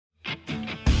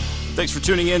Thanks for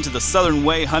tuning in to the Southern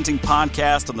Way Hunting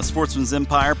Podcast on the Sportsman's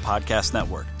Empire Podcast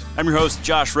Network. I'm your host,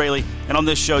 Josh Raley, and on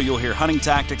this show you'll hear hunting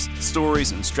tactics,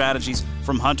 stories, and strategies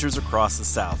from hunters across the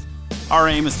South. Our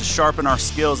aim is to sharpen our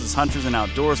skills as hunters and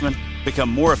outdoorsmen, become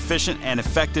more efficient and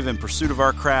effective in pursuit of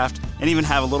our craft, and even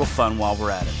have a little fun while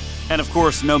we're at it. And of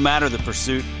course, no matter the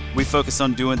pursuit, we focus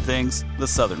on doing things the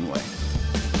Southern way.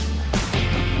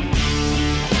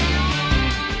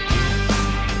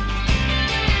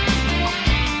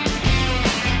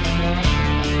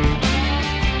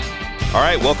 All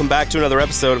right, welcome back to another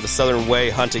episode of the Southern Way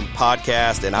Hunting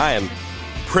Podcast, and I am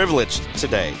privileged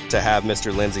today to have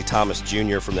Mr. Lindsay Thomas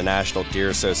Jr. from the National Deer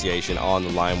Association on the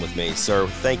line with me. Sir,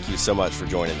 thank you so much for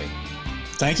joining me.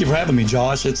 Thank you for having me,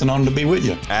 Josh. It's an honor to be with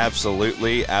you.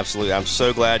 Absolutely, absolutely. I'm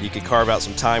so glad you could carve out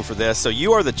some time for this. So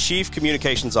you are the Chief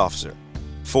Communications Officer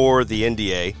for the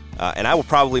NDA, and I will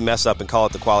probably mess up and call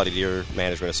it the Quality Deer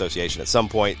Management Association at some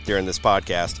point during this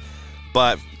podcast.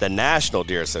 But the National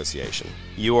Deer Association,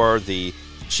 you are the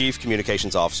Chief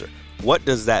Communications Officer. What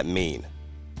does that mean?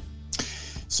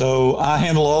 So I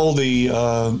handle all the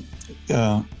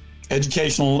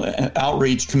educational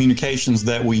outreach communications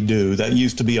that we do. That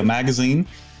used to be a magazine,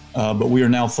 but we are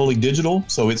now fully digital.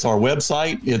 So it's our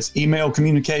website, it's email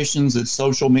communications, it's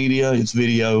social media, it's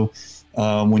video.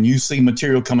 When you see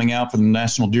material coming out from the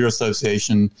National Deer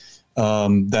Association,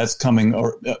 that's coming,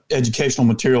 or educational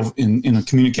material in a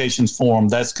communications form,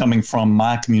 that's coming from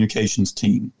my communications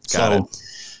team. Got it.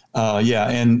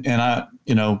 And I,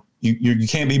 you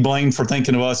can't be blamed for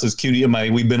thinking of us as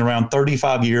QDMA. We've been around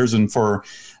 35 years, and for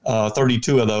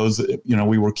 32 of those,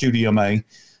 we were QDMA.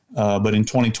 But in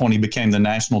 2020 became the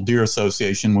National Deer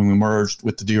Association when we merged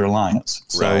with the Deer Alliance.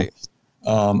 So, right.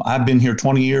 I've been here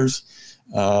 20 years.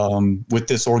 With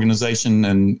this organization.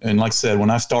 And like I said, when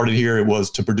I started here, it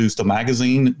was to produce a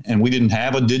magazine, and we didn't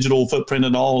have a digital footprint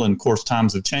at all. And of course,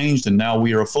 times have changed, and now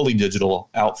we are a fully digital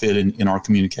outfit in our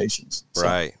communications.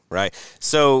 So. Right.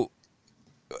 So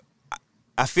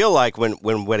I feel like when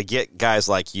I get guys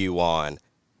like you on,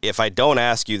 if I don't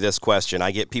ask you this question,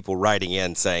 I get people writing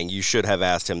in saying, you should have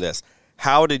asked him this.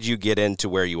 How did you get into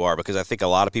where you are? Because I think a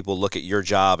lot of people look at your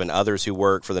job and others who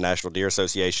work for the National Deer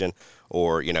Association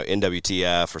or,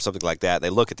 NWTF or something like that. They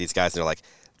look at these guys and they're like,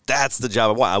 that's the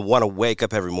job I want. I want to wake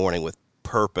up every morning with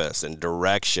purpose and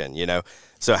direction,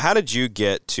 So how did you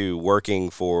get to working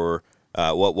for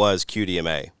what was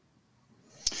QDMA?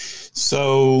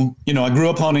 So, I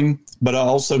grew up hunting, but I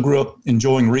also grew up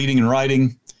enjoying reading and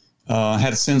writing.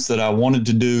 Had a sense that I wanted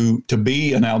to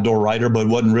be an outdoor writer, but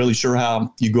wasn't really sure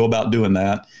how you go about doing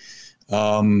that.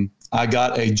 I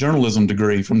got a journalism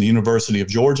degree from the University of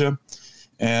Georgia,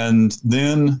 and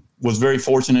then was very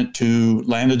fortunate to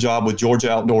land a job with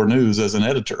Georgia Outdoor News as an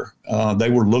editor. They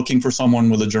were looking for someone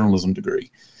with a journalism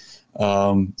degree.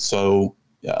 So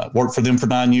worked for them for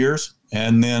 9 years.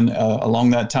 And then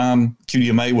along that time,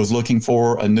 QDMA was looking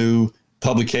for a new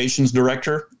publications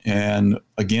director. And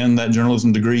again, that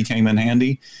journalism degree came in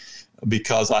handy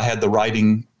because I had the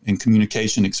writing and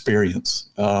communication experience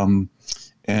and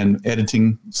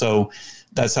editing. So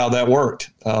that's how that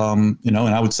worked. And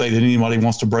I would say that anybody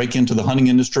wants to break into the hunting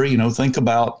industry, think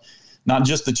about not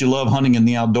just that you love hunting in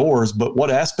the outdoors, but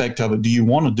what aspect of it do you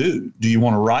want to do? Do you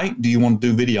want to write? Do you want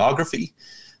to do videography?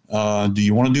 Do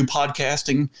you want to do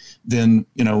podcasting? Then,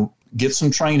 get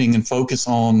some training and focus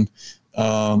on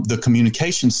the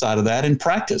communication side of that and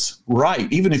practice.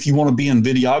 Right. Even if you want to be in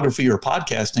videography or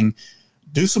podcasting,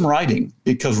 do some writing,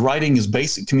 because writing is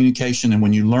basic communication. And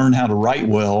when you learn how to write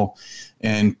well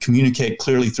and communicate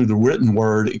clearly through the written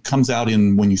word, it comes out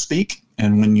in when you speak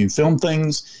and when you film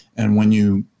things and when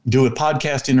you do a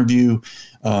podcast interview.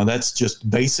 That's just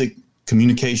basic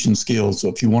communication skills. So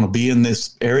if you want to be in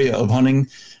this area of hunting,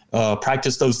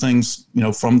 practice those things,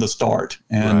 from the start.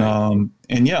 And,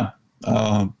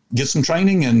 right. Get some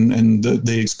training and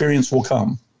the experience will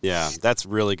come. Yeah, that's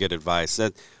really good advice.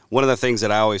 That one of the things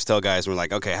that I always tell guys, when we're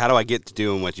like, okay, how do I get to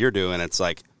doing what you're doing? It's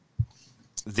like,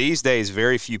 these days,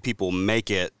 very few people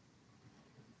make it,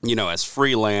 as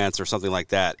freelance or something like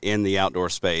that in the outdoor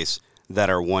space that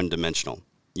are one-dimensional.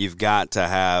 You've got to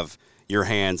have your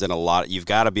hands in a lot. You've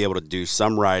got to be able to do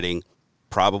some writing,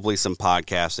 probably some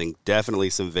podcasting, definitely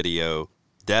some video,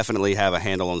 definitely have a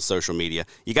handle on social media.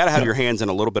 You got to have your hands in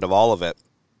a little bit of all of it.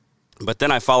 But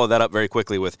then I follow that up very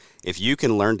quickly with, if you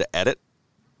can learn to edit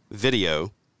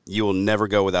video, you will never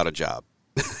go without a job.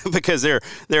 Because there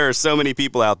are so many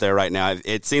people out there right now.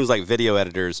 It seems like video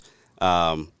editors,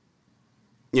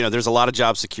 there's a lot of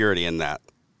job security in that,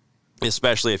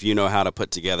 especially if you know how to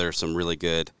put together some really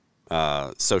good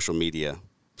social media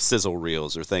sizzle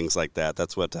reels or things like that.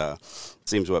 That's what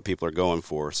seems what people are going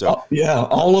for. So yeah,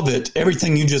 all of it,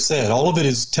 everything you just said, all of it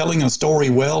is telling a story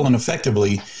well and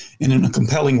effectively and in a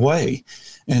compelling way.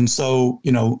 And so,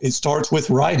 it starts with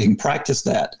writing. Practice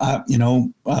that.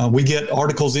 We get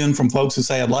articles in from folks who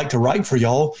say, I'd like to write for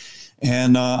y'all.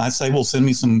 And I say, well, send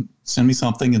me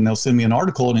something, and they'll send me an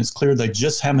article. And it's clear they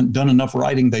just haven't done enough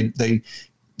writing. They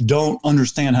don't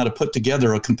understand how to put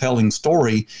together a compelling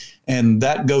story. And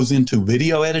that goes into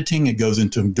video editing. It goes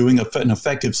into doing an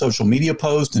effective social media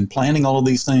post and planning all of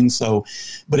these things. So,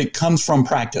 but it comes from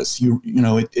practice.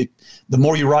 The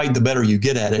more you write, the better you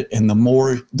get at it. And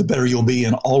the better you'll be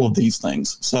in all of these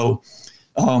things. So,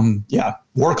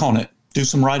 work on it. Do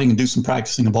some writing and do some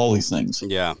practicing of all these things.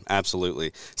 Yeah,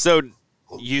 absolutely. So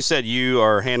you said you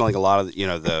are handling a lot of,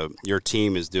 your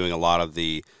team is doing a lot of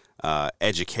the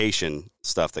education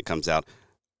stuff that comes out.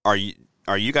 Are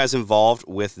you guys involved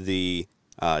with the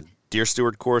deer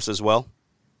steward course as well?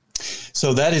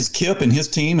 So that is Kip and his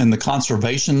team in the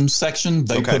conservation section.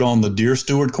 They put on the deer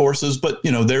steward courses, but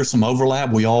there's some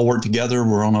overlap. We all work together.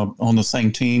 We're on the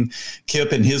same team.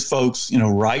 Kip and his folks,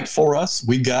 write for us.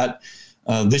 We've got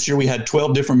this year we had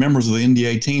 12 different members of the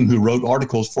NDA team who wrote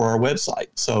articles for our website.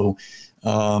 So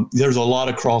there's a lot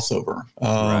of crossover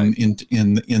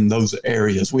in those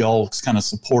areas. We all kind of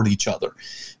support each other.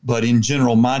 But in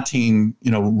general, my team,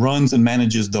 runs and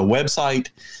manages the website,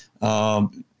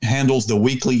 handles the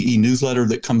weekly e-newsletter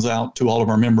that comes out to all of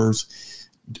our members,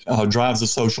 drives the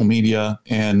social media,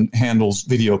 and handles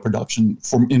video production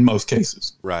in most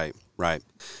cases. Right.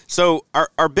 So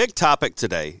our big topic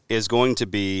today is going to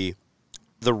be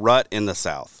the rut in the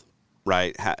South,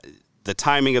 right? The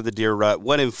timing of the deer rut,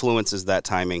 what influences that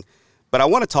timing. But I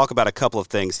want to talk about a couple of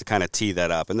things to kind of tee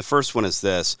that up. And the first one is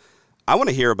this. I want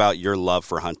to hear about your love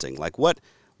for hunting. Like what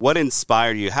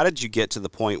inspired you? How did you get to the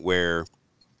point where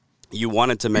you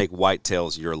wanted to make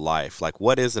whitetails your life? Like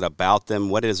what is it about them?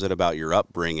 What is it about your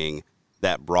upbringing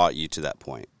that brought you to that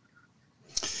point?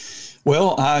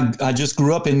 Well, I just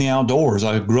grew up in the outdoors.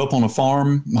 I grew up on a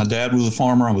farm. My dad was a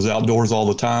farmer. I was outdoors all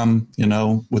the time,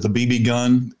 with a BB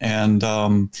gun. And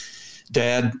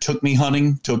Dad took me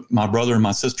hunting, took my brother and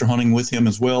my sister hunting with him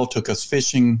as well, took us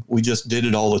fishing. We just did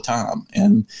it all the time.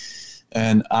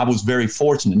 And I was very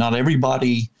fortunate. Not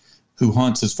everybody who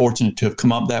hunts is fortunate to have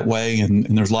come up that way. And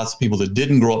there's lots of people that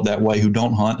didn't grow up that way who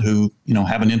don't hunt, who,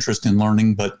 have an interest in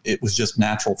learning, but it was just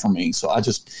natural for me. So I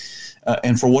just...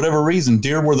 and for whatever reason,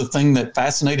 deer were the thing that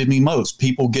fascinated me most.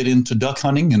 People get into duck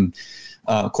hunting, and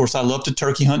of course, I love to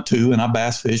turkey hunt too, and I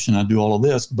bass fish, and I do all of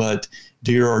this. But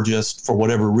deer are just, for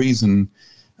whatever reason,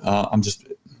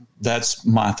 that's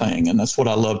my thing, and that's what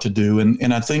I love to do.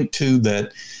 And I think too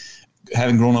that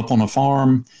having grown up on a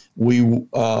farm,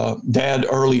 Dad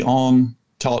early on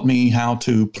taught me how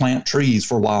to plant trees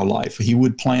for wildlife. He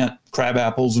would plant crab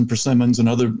apples and persimmons and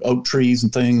other oak trees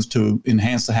and things to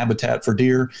enhance the habitat for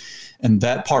deer. And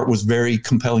that part was very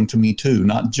compelling to me too,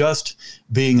 not just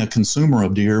being a consumer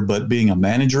of deer, but being a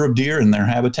manager of deer and their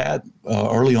habitat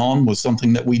early on was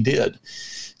something that we did.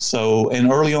 So,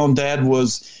 and early on, Dad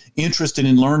was interested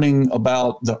in learning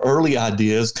about the early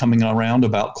ideas coming around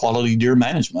about quality deer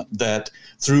management, that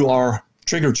through our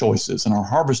trigger choices and our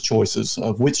harvest choices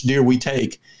of which deer we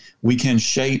take, we can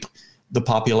shape the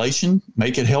population,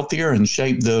 make it healthier, and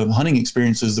shape the hunting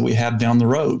experiences that we have down the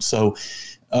road. So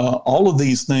all of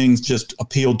these things just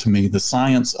appealed to me, the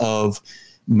science of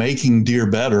making deer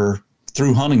better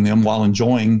through hunting them while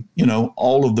enjoying,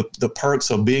 all of the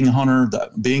perks of being a hunter,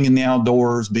 being in the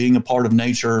outdoors, being a part of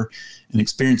nature, and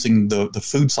experiencing the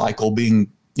food cycle, being,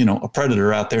 a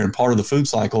predator out there and part of the food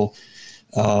cycle.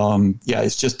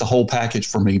 It's just the whole package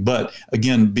for me. But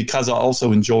again, because I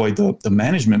also enjoy the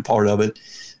management part of it,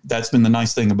 that's been the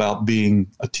nice thing about being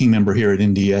a team member here at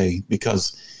NDA,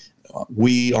 because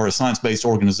we are a science-based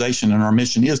organization and our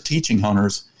mission is teaching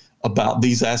hunters about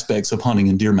these aspects of hunting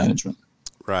and deer management.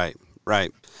 Right.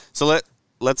 So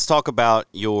let's talk about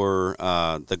your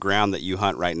the ground that you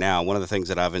hunt right now. One of the things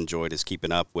that I've enjoyed is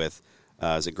keeping up with,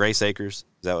 is it Grace Acres? Is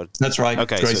that what? That's right.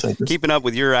 Okay. Grace Acres. Keeping up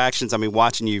with your actions. I mean,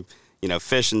 watching you,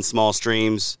 fish in small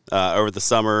streams over the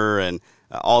summer and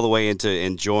all the way into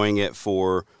enjoying it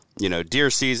for, deer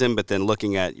season, but then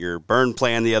looking at your burn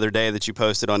plan the other day that you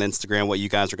posted on Instagram, what you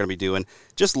guys are going to be doing.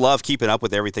 Just love keeping up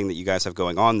with everything that you guys have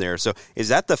going on there. So is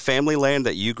that the family land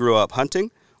that you grew up hunting,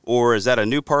 or is that a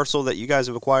new parcel that you guys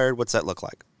have acquired? What's that look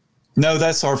like? No,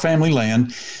 that's our family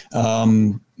land.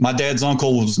 My dad's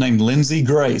uncle was named Lindsay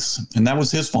Grace, and that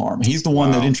was his farm. He's the one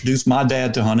that introduced my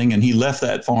dad to hunting, and he left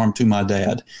that farm to my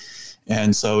dad.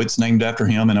 And so it's named after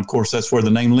him. And of course, that's where the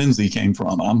name Lindsay came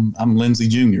from. I'm Lindsay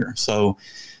Jr. So,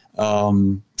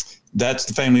 that's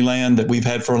the family land that we've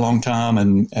had for a long time.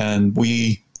 And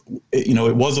we,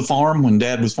 it was a farm when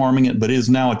Dad was farming it, but it is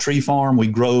now a tree farm. We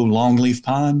grow longleaf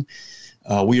pine.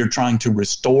 We are trying to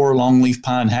restore longleaf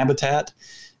pine habitat.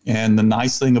 And the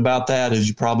nice thing about that, as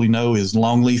you probably know, is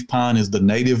longleaf pine is the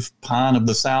native pine of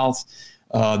the South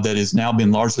that has now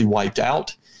been largely wiped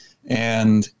out.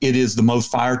 And it is the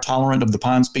most fire tolerant of the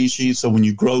pine species. So when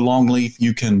you grow longleaf,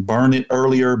 you can burn it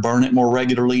earlier, burn it more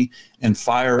regularly, and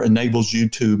fire enables you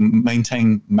to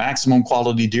maintain maximum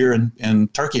quality deer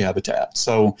and turkey habitat.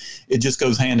 So it just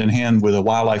goes hand in hand with a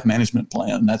wildlife management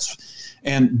plan.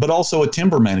 But also a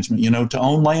timber management. To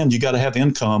own land, you got to have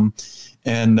income.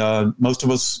 And most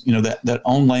of us, that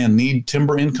own land need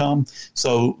timber income.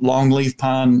 So longleaf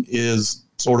pine is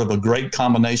sort of a great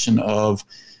combination of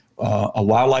a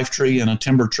wildlife tree and a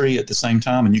timber tree at the same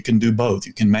time. And you can do both.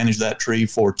 You can manage that tree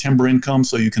for timber income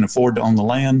so you can afford to own the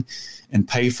land and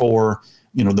pay for,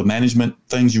 the management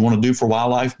things you want to do for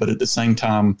wildlife, but at the same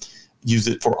time, use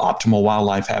it for optimal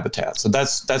wildlife habitat. So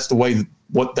that's the way,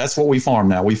 that's what we farm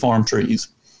now. We farm trees.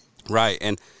 Right.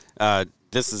 And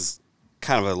this is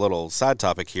kind of a little side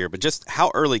topic here, but just how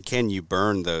early can you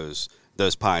burn those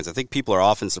pines? I think people are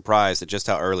often surprised at just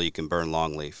how early you can burn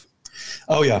longleaf.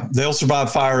 Oh yeah, they'll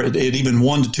survive fire at even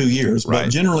 1 to 2 years. Right. But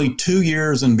generally 2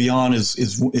 years and beyond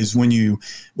is when you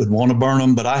would want to burn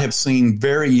them. But I have seen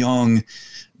very young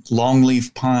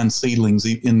longleaf pine seedlings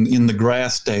in the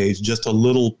grass stage, just a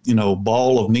little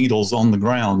ball of needles on the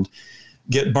ground,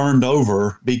 get burned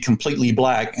over, be completely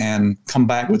black, and come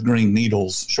back with green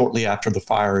needles shortly after the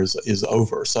fire is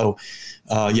over. So,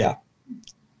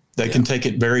 They can take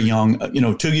it very young.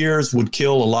 2 years would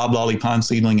kill a loblolly pine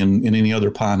seedling and any other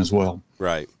pine as well.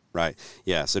 Right.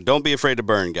 Yeah. So don't be afraid to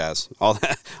burn, guys. All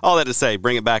that to say,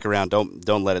 bring it back around.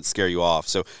 Don't let it scare you off.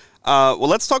 So,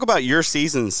 let's talk about your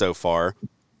season so far.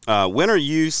 When are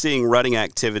you seeing rutting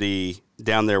activity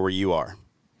down there where you are?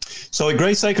 So at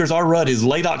Grace Acres, our rut is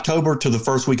late October to the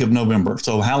first week of November.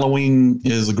 So Halloween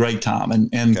is a great time.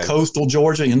 And okay. Coastal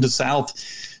Georgia into South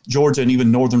Georgia and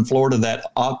even northern Florida, that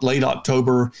late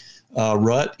October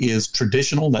rut is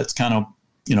traditional. That's kind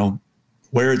of,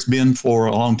 where it's been for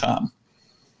a long time.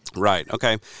 Right.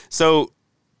 Okay. So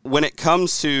when it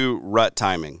comes to rut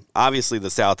timing, obviously the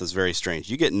South is very strange.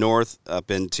 You get north up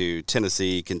into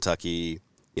Tennessee, Kentucky,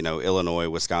 Illinois,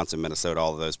 Wisconsin, Minnesota,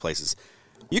 all of those places.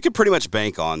 You could pretty much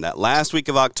bank on that last week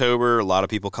of October. A lot of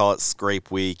people call it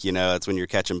scrape week. That's when you're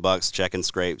catching bucks, checking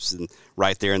scrapes, and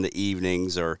right there in the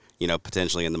evenings or,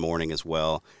 potentially in the morning as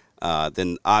well.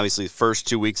 Then obviously first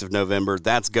 2 weeks of November,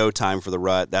 that's go time for the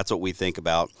rut. That's what we think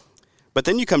about. But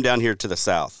then you come down here to the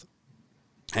South,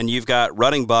 and you've got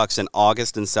rutting bucks in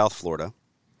August in South Florida.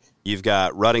 You've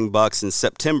got rutting bucks in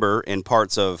September in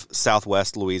parts of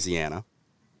Southwest Louisiana.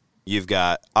 You've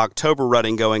got October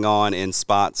rutting going on in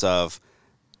spots of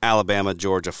Alabama,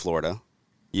 Georgia, Florida.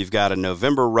 You've got a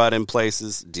November rut in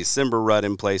places, December rut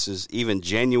in places, even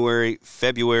January,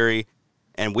 February,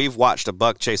 and we've watched a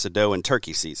buck chase a doe in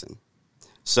turkey season.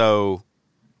 So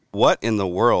what in the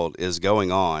world is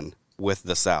going on with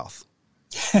the South?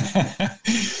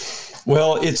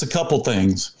 Well, it's a couple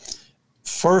things.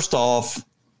 First off,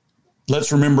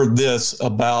 let's remember this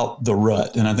about the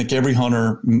rut. And I think every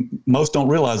hunter, most don't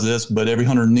realize this, but every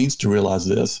hunter needs to realize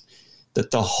this, that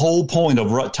the whole point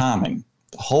of rut timing,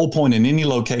 the whole point in any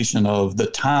location of the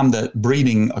time that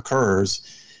breeding occurs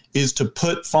is to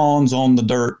put fawns on the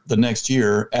dirt the next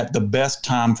year at the best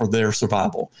time for their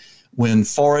survival. When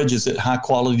forage is at high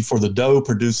quality for the doe,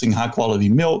 producing high quality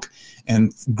milk,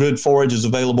 and good forage is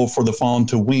available for the fawn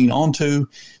to wean onto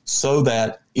so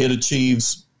that it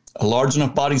achieves a large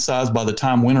enough body size by the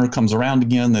time winter comes around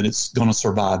again that it's going to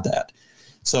survive that.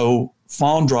 So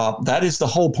fawn drop, that is the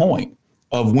whole point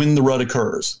of when the rut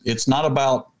occurs. It's not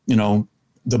about,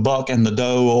 the buck and the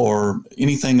doe or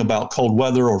anything about cold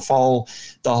weather or fall.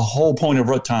 The whole point of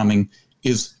rut timing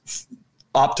is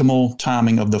optimal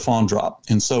timing of the fawn drop.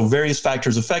 And so various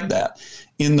factors affect that.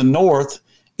 In the north,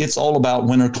 it's all about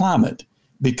winter climate,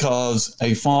 because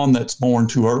a fawn that's born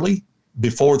too early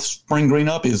before spring green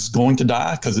up is going to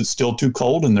die because it's still too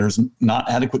cold and there's not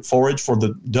adequate forage for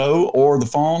the doe or the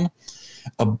fawn.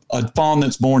 A fawn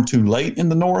that's born too late in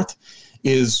the north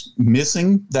is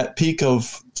missing that peak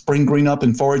of spring green up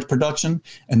and forage production,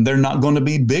 and they're not going to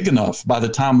be big enough by the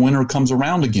time winter comes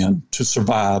around again to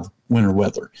survive winter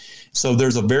weather. So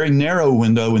there's a very narrow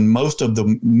window in most of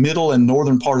the middle and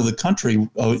northern part of the country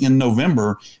in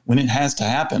November when it has to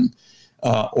happen,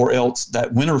 or else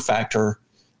that winter factor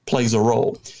plays a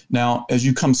role. Now, as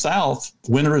you come south,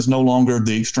 winter is no longer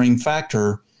the extreme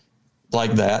factor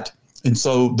like that. And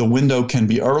so the window can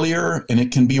be earlier and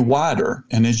it can be wider.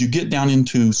 And as you get down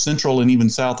into Central and even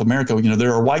South America,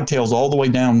 there are whitetails all the way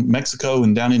down Mexico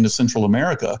and down into Central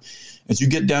America. As you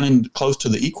get down in close to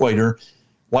the equator,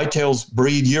 whitetails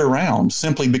breed year round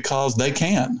simply because they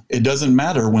can. It doesn't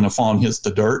matter when a fawn hits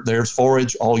the dirt. There's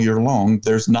forage all year long.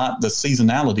 There's not the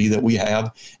seasonality that we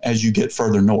have as you get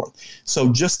further north.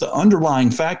 So just the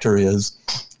underlying factor is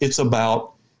it's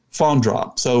about fawn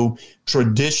drop. So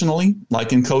traditionally,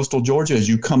 like in coastal Georgia, as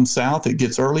you come south, it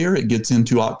gets earlier. It gets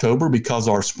into October because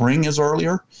our spring is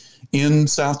earlier in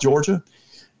South Georgia.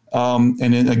 And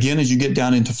then again, as you get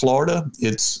down into Florida,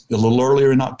 it's a little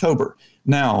earlier in October.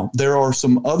 Now, there are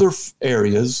some other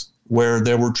areas where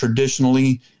there were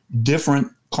traditionally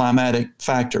different climatic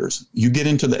factors. You get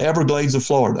into the Everglades of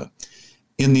Florida.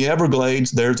 In the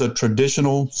Everglades, there's a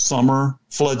traditional summer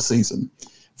flood season.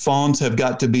 Fawns have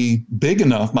got to be big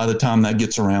enough by the time that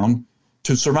gets around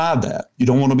to survive that. You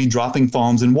don't want to be dropping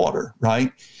fawns in water,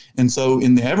 right? And so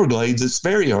in the Everglades, it's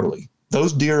very early.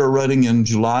 Those deer are rutting in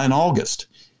July and August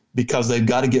because they've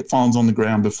got to get fawns on the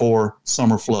ground before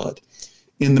summer flood.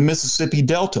 In the Mississippi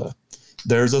Delta,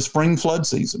 there's a spring flood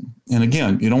season. And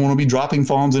again, you don't want to be dropping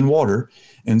fawns in water.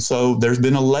 And so there's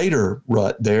been a later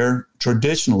rut there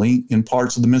traditionally in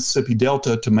parts of the Mississippi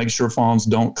Delta to make sure fawns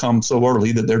don't come so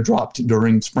early that they're dropped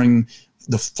during spring,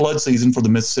 the flood season for the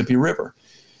Mississippi River.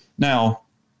 Now,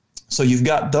 so you've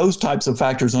got those types of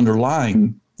factors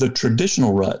underlying the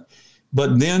traditional rut.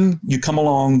 But then you come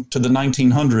along to the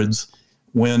 1900s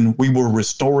when we were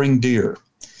restoring deer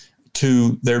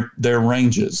to their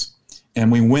ranges.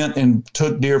 And we went and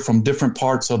took deer from different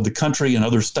parts of the country and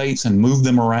other states and moved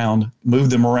them around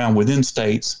within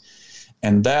states.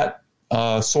 And that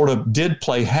sort of did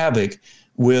play havoc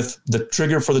with the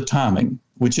trigger for the timing,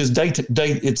 which is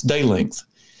it's day length.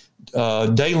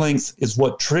 Day length is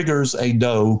what triggers a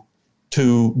doe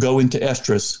to go into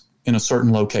estrus in a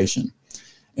certain location.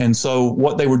 And so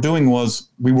what they were doing was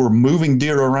we were moving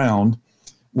deer around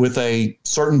with a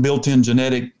certain built-in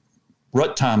genetic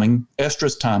rut timing,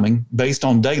 estrus timing, based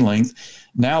on day length.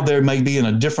 Now there may be in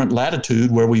a different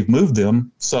latitude where we've moved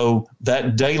them. So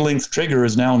that day length trigger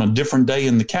is now on a different day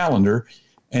in the calendar,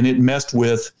 and it messed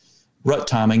with rut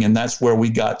timing. And that's where we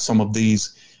got some of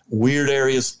these weird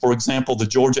areas. For example, the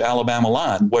Georgia-Alabama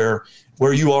line, where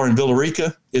you are in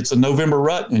Villarica, it's a November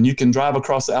rut, and you can drive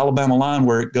across the Alabama line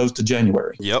where it goes to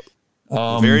January. Yep.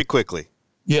 Very quickly.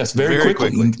 Yes, very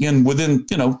quickly. And within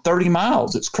 30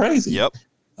 miles. It's crazy. Yep.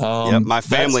 My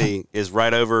family is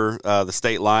right over the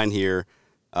state line here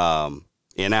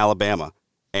in Alabama,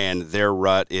 and their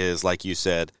rut is, like you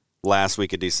said, last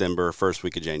week of December, first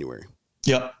week of January.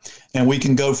 Yep. And we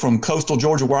can go from coastal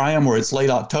Georgia, where I am, where it's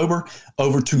late October,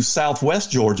 over to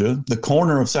southwest Georgia, the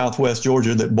corner of southwest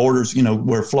Georgia that borders,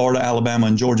 where Florida, Alabama,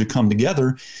 and Georgia come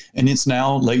together. And it's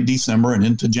now late December and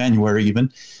into January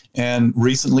even. And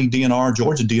recently,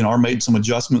 Georgia DNR made some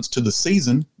adjustments to the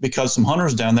season because some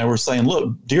hunters down there were saying,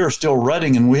 look, deer are still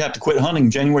rutting and we have to quit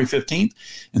hunting January 15th.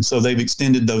 And so they've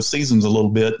extended those seasons a little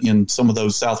bit in some of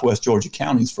those southwest Georgia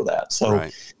counties for that. So,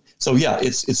 right. So yeah,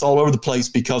 it's all over the place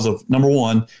because of, number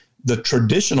one, the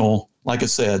traditional, like I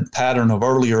said, pattern of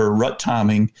earlier rut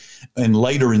timing and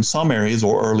later in some areas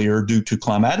or earlier due to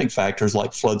climatic factors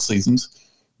like flood seasons,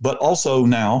 but also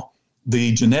now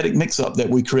the genetic mix-up that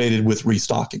we created with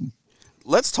restocking.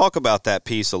 Let's talk about that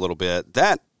piece a little bit.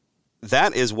 That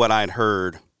is what I'd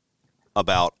heard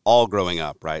about all growing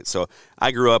up, right? So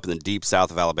I grew up in the deep south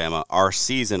of Alabama. Our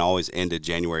season always ended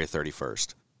January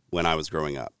 31st when I was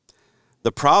growing up.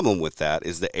 The problem with that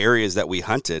is the areas that we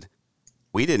hunted,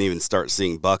 we didn't even start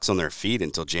seeing bucks on their feet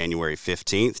until January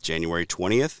 15th, January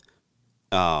 20th.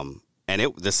 And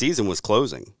the season was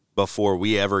closing before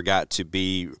we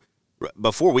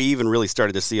even really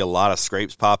started to see a lot of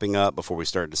scrapes popping up, before we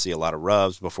started to see a lot of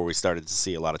rubs, before we started to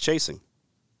see a lot of chasing.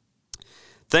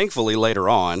 Thankfully, later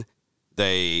on,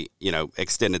 they,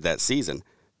 extended that season.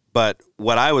 But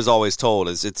what I was always told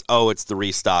is it's the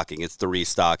restocking. It's the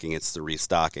restocking. It's the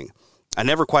restocking. I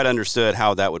never quite understood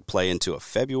how that would play into a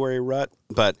February rut,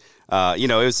 but,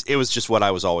 it was just what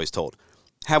I was always told.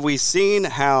 Have we seen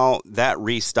how that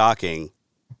restocking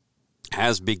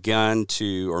has begun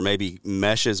to, or maybe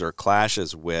meshes or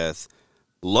clashes with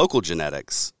local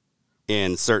genetics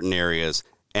in certain areas,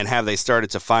 and have they started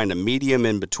to find a medium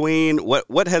in between?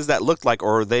 What has that looked like,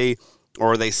 or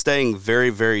are they staying very,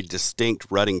 very distinct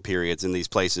rutting periods in these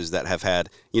places that have had,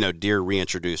 deer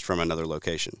reintroduced from another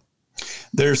location?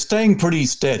 They're staying pretty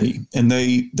steady, and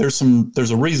there's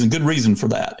a good reason for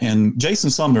that. And Jason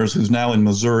Sumners, who's now in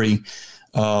Missouri,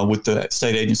 with the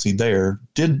state agency there,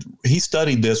 he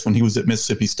studied this when he was at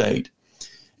Mississippi State.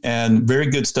 And very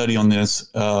good study on this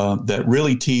that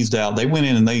really teased out. They went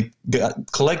in and they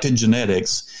collected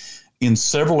genetics in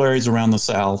several areas around the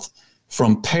South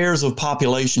from pairs of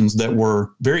populations that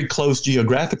were very close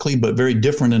geographically, but very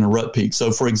different in a rut peak.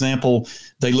 So, for example,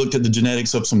 they looked at the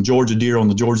genetics of some Georgia deer on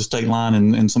the Georgia state line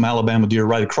and some Alabama deer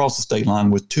right across the state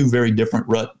line with two very different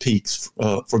rut peaks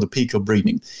for the peak of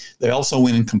breeding. They also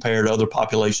went and compared other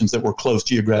populations that were close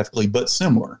geographically, but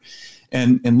similar,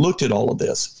 and looked at all of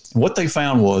this. What they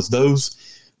found was those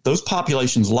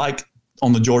populations, like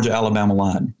on the Georgia-Alabama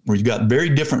line, where you've got very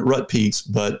different rut peaks,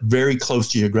 but very close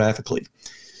geographically,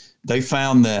 they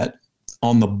found that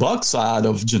on the buck side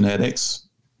of genetics,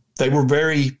 they were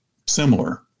very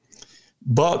similar.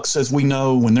 Bucks, as we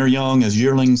know, when they're young as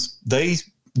yearlings, they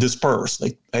disperse.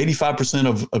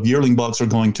 85% of yearling bucks are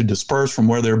going to disperse from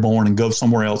where they're born and go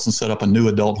somewhere else and set up a new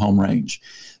adult home range.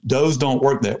 Does don't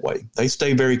work that way. They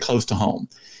stay very close to home.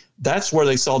 That's where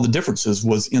they saw the differences,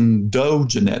 was in doe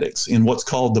genetics, in what's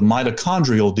called the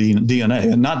mitochondrial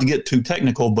DNA. And not to get too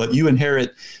technical, but you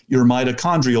inherit your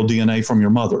mitochondrial DNA from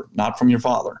your mother, not from your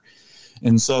father.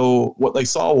 And so what they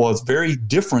saw was very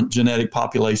different genetic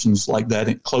populations like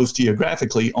that, close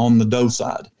geographically, on the doe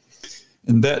side.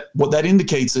 And that what that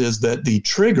indicates is that the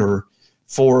trigger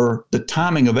for the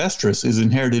timing of estrus is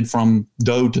inherited from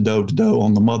doe to doe to doe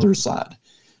on the mother's side.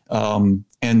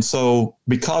 And so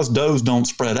because does don't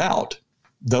spread out,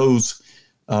 those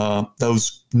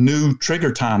new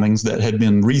trigger timings that had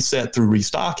been reset through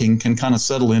restocking can kind of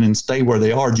settle in and stay where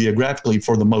they are geographically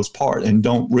for the most part and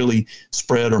don't really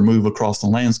spread or move across the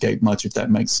landscape much, if that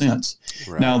makes sense.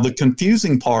 Right. Now, the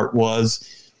confusing part was,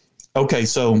 okay,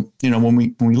 so, when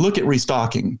we look at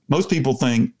restocking, most people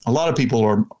think, a lot of people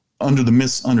are under the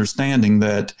misunderstanding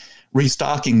that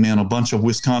restocking meant a bunch of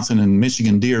Wisconsin and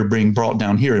Michigan deer being brought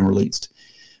down here and released.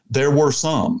 There were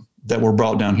some that were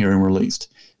brought down here and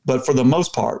released. But for the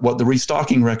most part, what the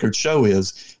restocking records show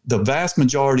is the vast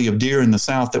majority of deer in the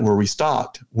South that were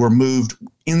restocked were moved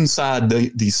inside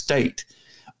the state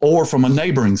or from a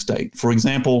neighboring state. For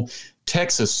example,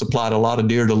 Texas supplied a lot of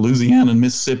deer to Louisiana and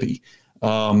Mississippi.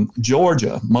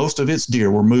 Georgia, most of its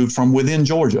deer were moved from within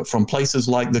Georgia, from places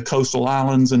like the coastal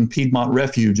islands and Piedmont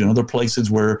Refuge and other places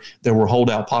where there were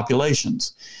holdout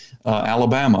populations.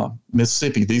 Alabama,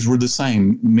 Mississippi, these were the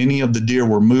same. Many of the deer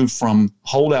were moved from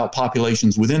holdout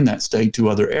populations within that state to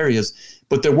other areas,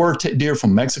 but there were deer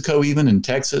from Mexico, even in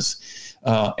Texas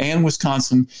and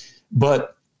Wisconsin.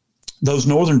 But those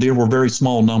northern deer were very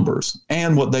small numbers.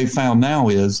 And what they found now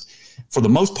is, for the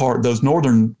most part, those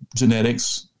northern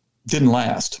genetics didn't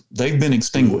last. They've been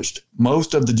extinguished.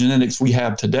 Most of the genetics we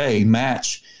have today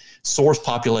match source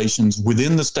populations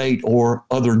within the state or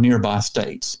other nearby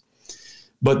states.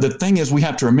 But the thing is, we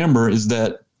have to remember is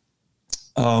that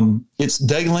it's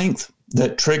day length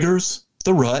that triggers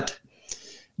the rut.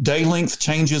 Day length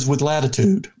changes with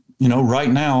latitude.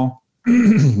 Right now,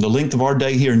 the length of our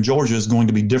day here in Georgia is going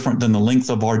to be different than the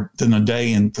length of than a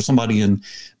day for somebody in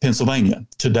Pennsylvania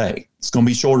today. It's going to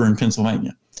be shorter in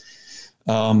Pennsylvania.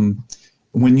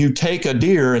 When you take a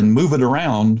deer and move it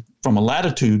around from a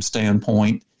latitude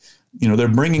standpoint, they're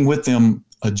bringing with them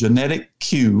a genetic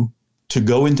cue to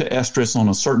go into estrus on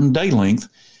a certain day length,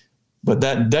 but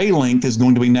that day length is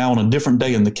going to be now on a different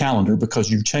day in the calendar because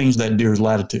you've changed that deer's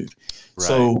latitude. Right.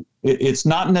 So it's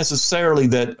not necessarily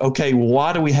that, okay, well,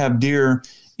 why do we have deer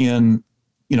in,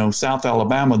 South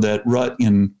Alabama that rut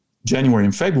in January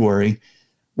and February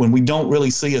when we don't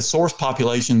really see a source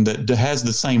population that has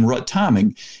the same rut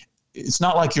timing? It's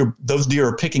not like those deer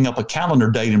are picking up a calendar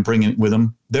date and bringing it with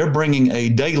them. They're bringing a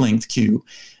day length cue.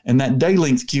 And that day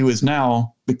length cue is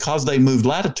now, because they moved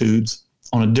latitudes,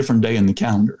 on a different day in the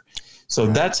calendar. So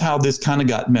right. That's how this kind of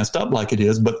got messed up like it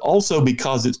is, but also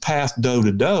because it's past doe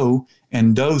to doe,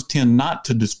 and does tend not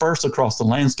to disperse across the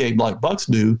landscape like bucks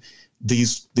do,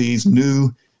 these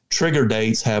new trigger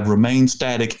dates have remained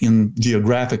static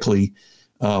geographically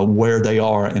where they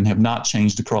are and have not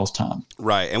changed across time.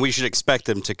 Right, and we should expect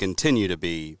them to continue to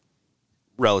be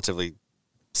relatively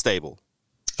stable.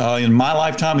 In my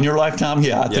lifetime, in your lifetime,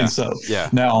 I think so. Yeah.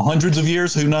 Now, hundreds of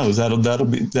years, who knows?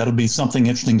 That'll be something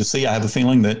interesting to see. I have a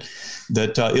feeling that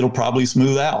it'll probably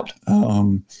smooth out.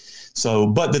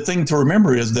 But the thing to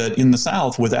remember is that in the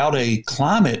South, without a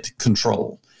climate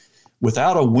control,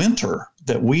 without a winter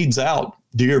that weeds out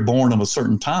deer born of a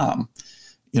certain time,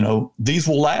 these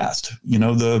will last.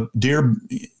 The deer,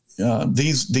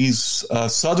 these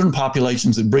southern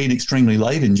populations that breed extremely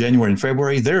late in January and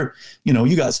February,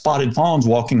 you got spotted fawns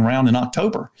walking around in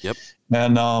October. Yep.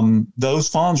 And those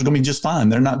fawns are going to be just fine.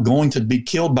 They're not going to be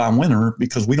killed by winter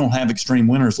because we don't have extreme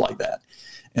winters like that.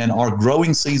 And our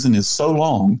growing season is so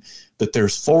long that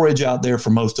there's forage out there for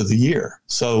most of the year.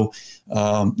 So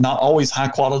not always high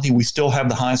quality. We still have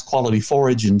the highest quality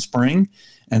forage in spring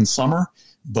and summer,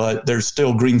 but there's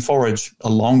still green forage a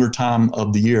longer time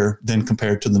of the year than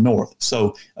compared to the north.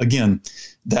 So again,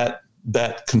 that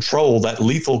control, that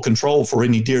lethal control for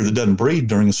any deer that doesn't breed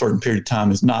during a certain period of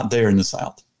time is not there in the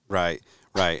South. Right.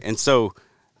 And so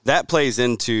that plays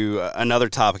into another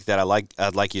topic that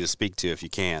I'd like you to speak to if you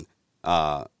can.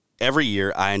 Every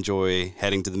year I enjoy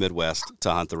heading to the Midwest to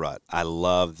hunt the rut. I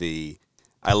love the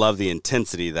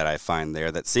intensity that I find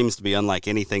there. That seems to be unlike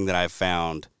anything that I've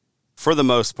found for the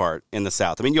most part in the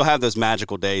South. I mean, you'll have those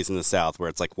magical days in the South where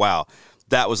it's like, wow,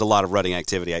 that was a lot of rutting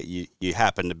activity. You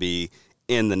happen to be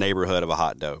in the neighborhood of a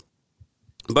hot doe.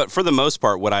 But for the most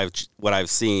part, what I've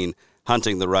seen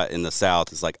hunting the rut in the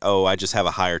South is like, oh, I just have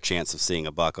a higher chance of seeing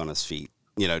a buck on his feet,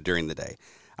 during the day.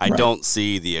 I don't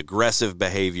see the aggressive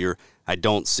behavior. I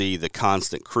don't see the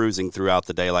constant cruising throughout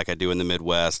the day like I do in the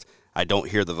Midwest. I don't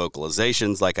hear the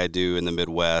vocalizations like I do in the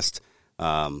Midwest.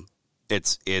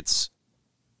 It's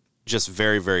just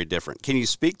very, very different. Can you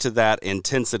speak to that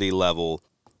intensity level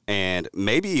and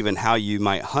maybe even how you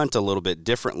might hunt a little bit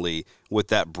differently with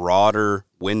that broader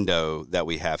window that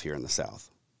we have here in the South?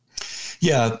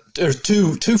 Yeah, there's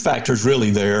two factors really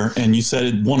there, and you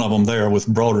said one of them there with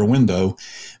broader window.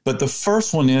 But the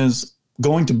first one is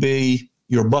going to be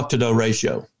your buck to doe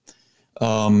ratio.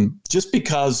 Just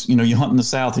because you hunt in the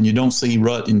South and you don't see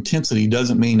rut intensity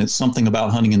doesn't mean it's something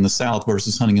about hunting in the South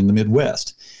versus hunting in the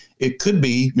Midwest. It could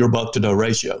be your buck to doe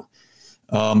ratio.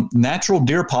 Natural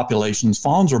deer populations,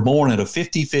 fawns are born at a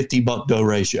 50-50 buck doe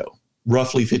ratio,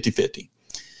 roughly 50-50.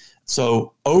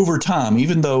 So over time,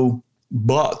 even though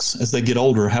bucks, as they get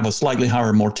older, have a slightly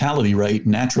higher mortality rate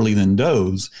naturally than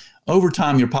does, over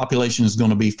time your population is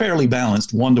going to be fairly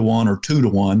balanced, 1-to-1 or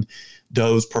 2-to-1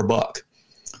 does per buck.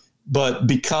 But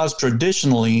because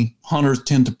traditionally hunters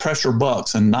tend to pressure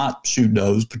bucks and not shoot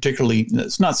does, particularly,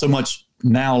 it's not so much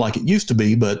now like it used to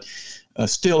be, but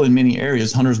still in many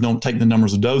areas, hunters don't take the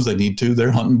numbers of does they need to.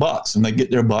 They're hunting bucks and they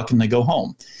get their buck and they go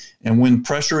home. And when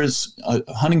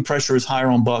hunting pressure is higher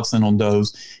on bucks than on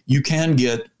does, you can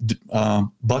get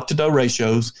buck to doe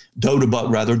ratios, doe to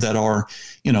buck rather, that are,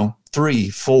 3,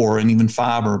 4, and even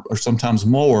 5 or sometimes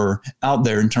more out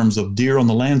there in terms of deer on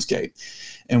the landscape.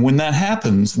 And when that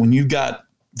happens, when you've got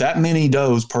that many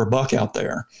does per buck out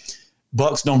there,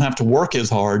 bucks don't have to work as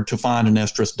hard to find an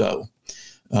estrus doe.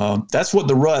 That's what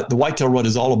the whitetail rut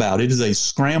is all about. It is a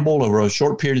scramble over a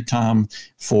short period of time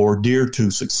for deer to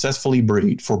successfully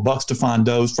breed, for bucks to find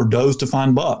does, for does to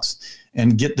find bucks,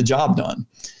 and get the job done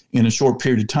in a short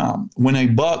period of time. When a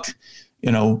buck,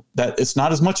 that it's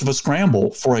not as much of a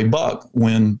scramble for a buck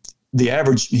when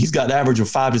he's got average of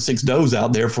 5 to 6 does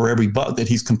out there for every buck that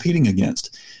he's competing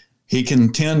against. He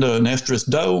can tend to an estrus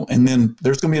doe, and then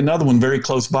there's going to be another one very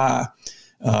close by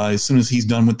as soon as he's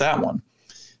done with that one.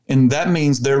 And that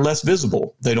means they're less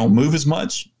visible. They don't move as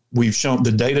much.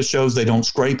 The data shows they don't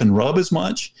scrape and rub as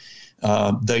much.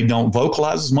 They don't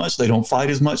vocalize as much. They don't fight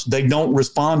as much. They don't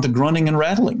respond to grunting and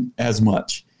rattling as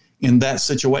much in that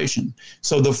situation.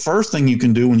 So the first thing you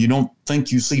can do when you don't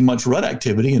think you see much rut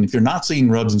activity, and if you're not seeing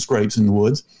rubs and scrapes in the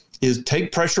woods, is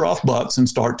take pressure off bucks and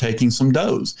start taking some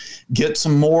does. Get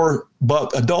some more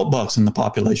adult bucks in the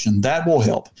population. That will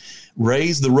help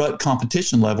raise the rut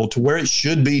competition level to where it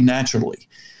should be naturally.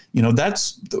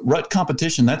 That's the rut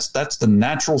competition. That's the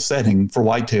natural setting for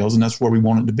whitetails, and that's where we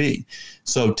want it to be.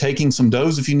 So taking some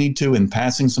does if you need to and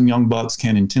passing some young bucks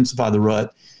can intensify the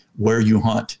rut where you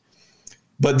hunt.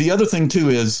 But the other thing too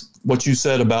is what you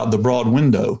said about the broad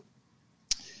window.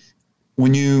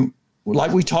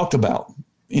 Like we talked about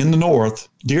in the north,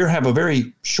 deer have a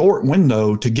very short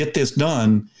window to get this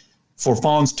done for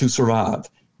fawns to survive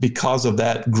because of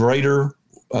that greater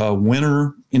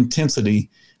winter intensity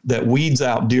that weeds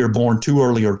out deer born too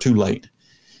early or too late.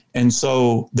 And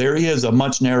so there is a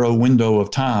much narrow window of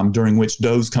time during which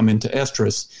does come into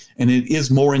estrus, and it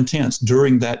is more intense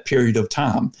during that period of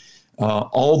time.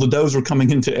 All the does are coming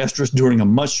into estrus during a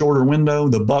much shorter window.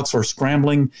 The bucks are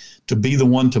scrambling to be the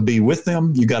one to be with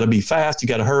them. You got to be fast. You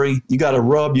got to hurry. You got to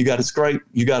rub. You got to scrape.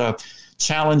 You got to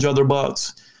challenge other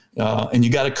bucks. And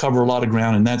you got to cover a lot of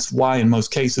ground. And that's why in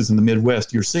most cases in the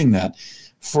Midwest, you're seeing that.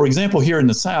 For example, here in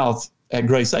the South at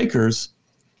Grace Acres,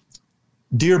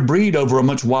 deer breed over a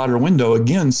much wider window,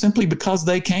 again, simply because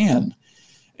they can.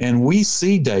 And we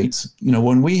see dates,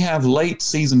 when we have late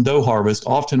season doe harvest,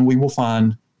 often we will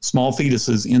find small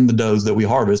fetuses in the does that we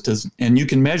harvest, and you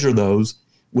can measure those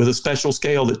with a special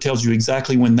scale that tells you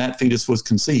exactly when that fetus was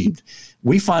conceived.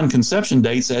 We find conception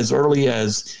dates as early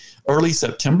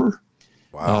September,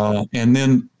 Wow. And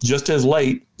then just as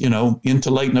late, into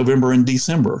late November and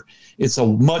December. It's a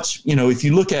much, if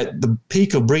you look at the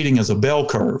peak of breeding as a bell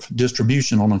curve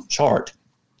distribution on a chart,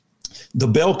 the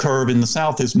bell curve in the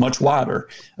South is much wider.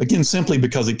 Again, simply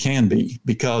because it can be,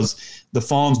 because the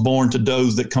fawns born to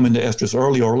does that come into estrus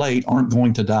early or late aren't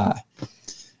going to die.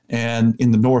 And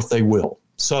in the North, they will.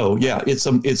 So, yeah,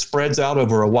 it spreads out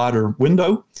over a wider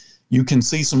window. You can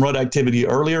see some rut activity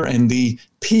earlier, and the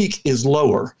peak is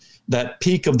lower. That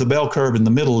peak of the bell curve in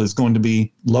the middle is going to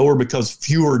be lower because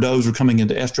fewer does are coming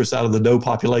into estrus out of the doe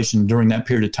population during that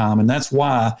period of time. And that's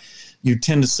why you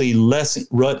tend to see less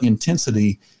rut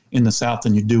intensity in the South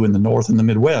than you do in the North and the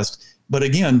Midwest. But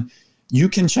again, you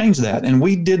can change that. And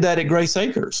we did that at Grace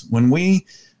Acres. When we,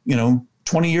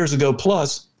 20 years ago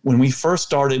plus, when we first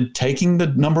started taking the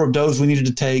number of does we needed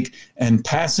to take and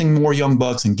passing more young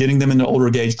bucks and getting them into older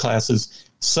gauge classes,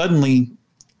 suddenly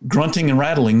grunting and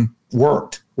rattling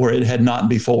worked where it had not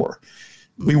before.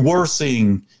 We were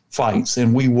seeing fights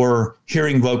and we were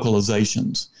hearing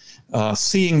vocalizations,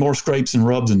 seeing more scrapes and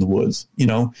rubs in the woods,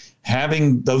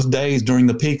 having those days during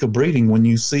the peak of breeding when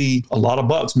you see a lot of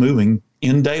bucks moving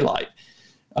in daylight.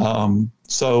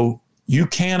 So you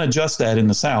can adjust that in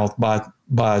the South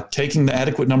by taking the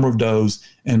adequate number of does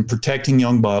and protecting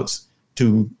young bucks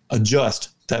to adjust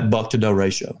that buck to doe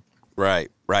ratio. Right.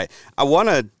 I want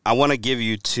to give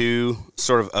you two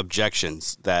sort of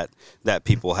objections that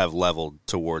people have leveled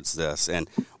towards this. And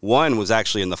one was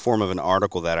actually in the form of an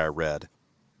article that I read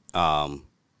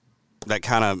that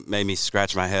kind of made me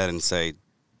scratch my head and say,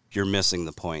 you're missing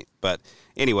the point. But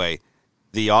anyway,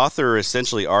 the author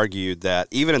essentially argued that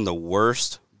even in the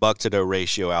worst buck to doe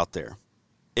ratio out there,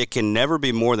 it can never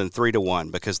be more than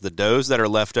 3-to-1 because the does that are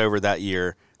left over that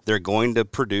year, they're going to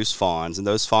produce fawns, and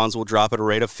those fawns will drop at a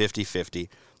rate of 50-50.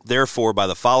 Therefore, by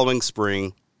the following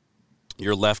spring,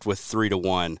 you're left with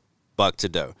 3-to-1 buck to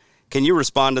doe. Can you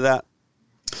respond to that?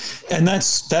 And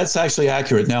that's actually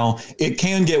accurate. Now, it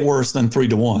can get worse than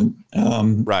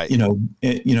 3-to-1. Right.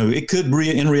 It could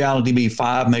in reality be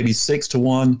 5, maybe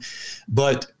 6-to-1,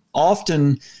 but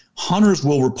often hunters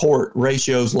will report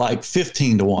ratios like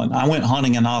 15-to-1. I went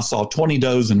hunting and I saw 20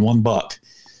 does and 1 buck.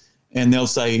 And they'll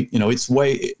say,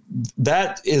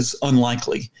 that is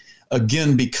unlikely.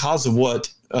 Again, because of what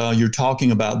you're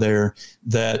talking about there,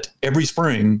 that every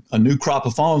spring a new crop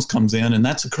of fawns comes in, and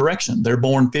that's a correction. They're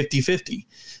born 50-50.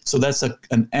 So that's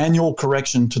an annual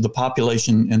correction to the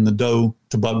population and the doe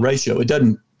to buck ratio. It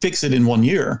doesn't fix it in 1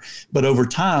 year, but over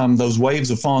time, those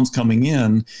waves of fawns coming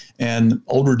in and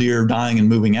older deer dying and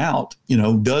moving out,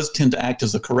 does tend to act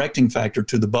as a correcting factor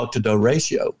to the buck to doe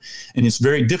ratio. And it's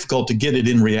very difficult to get it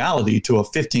in reality to a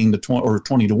 15-to-20 or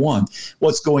 20-to-1.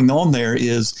 What's going on there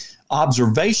is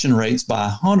observation rates by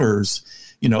hunters,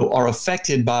 are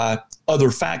affected by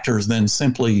other factors than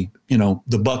simply,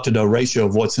 the buck to doe ratio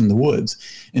of what's in the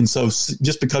woods. And so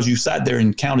just because you sat there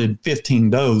and counted 15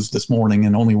 does this morning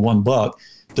and only 1 buck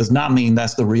does not mean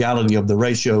that's the reality of the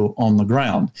ratio on the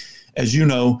ground. As you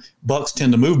know, bucks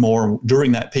tend to move more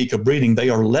during that peak of breeding. They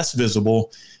are less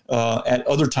visible at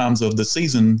other times of the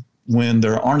season when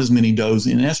there aren't as many does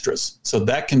in estrus. So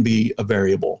that can be a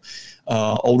variable.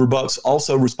 Older bucks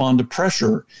also respond to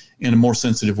pressure in a more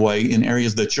sensitive way in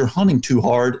areas that you're hunting too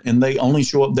hard, and they only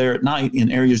show up there at night in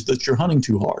areas that you're hunting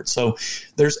too hard. So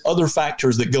there's other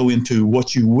factors that go into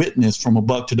what you witness from a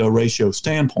buck to doe ratio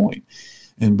standpoint.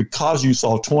 And because you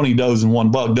saw 20 does and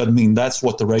 1 buck doesn't mean that's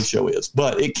what the ratio is.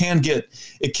 But it can get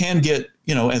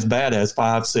as bad as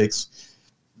 5, 6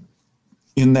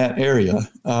 in that area.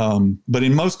 But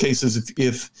in most cases,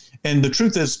 and the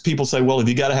truth is, people say, well, if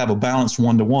you got to have a balanced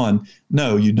 1-to-1,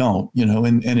 no, you don't.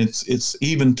 And it's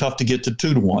even tough to get to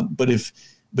 2-to-1. But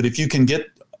if you can get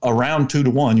around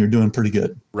 2-to-1, you're doing pretty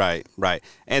good. Right.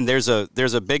 And there's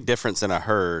a big difference in a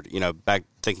herd. Back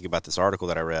thinking about this article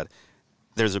that I read.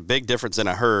 There's a big difference in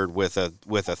a herd with a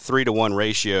 3-to-1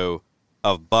 ratio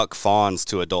of buck fawns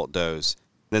to adult does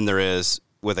than there is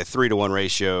with a 3-to-1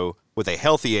 ratio with a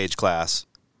healthy age class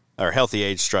or healthy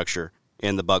age structure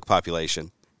in the buck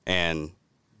population and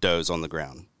does on the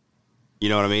ground. You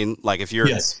know what I mean? Like if you're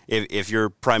yes. if you're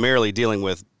primarily dealing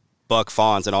with buck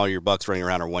fawns and all your bucks running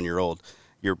around are 1-year-old,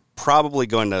 you're probably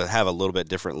going to have a little bit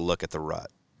different look at the rut.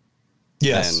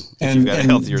 Yes, and you've got a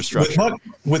healthier structure.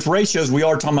 With ratios, we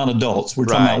are talking about adults. We're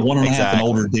talking about 1.5 and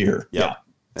older deer. Yep.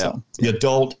 Yeah. So the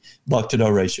adult buck to doe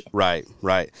ratio. Right.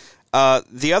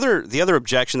 The other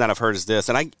objection that I've heard is this,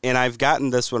 and I've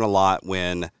gotten this one a lot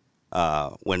when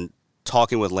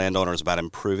talking with landowners about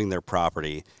improving their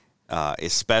property,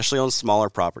 especially on smaller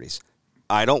properties.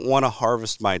 I don't want to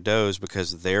harvest my does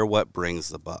because they're what brings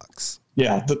the bucks.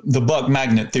 Yeah, the buck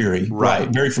magnet theory. Right.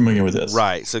 Very familiar with this.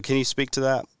 Right. So can you speak to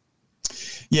that?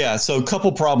 Yeah. So a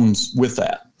couple problems with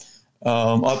that.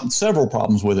 Several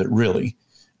problems with it, really.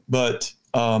 But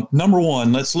number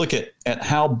one, let's look at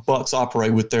how bucks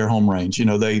operate with their home range.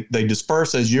 They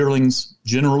disperse as yearlings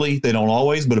generally. They don't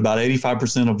always, but about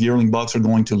 85% of yearling bucks are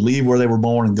going to leave where they were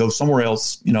born and go somewhere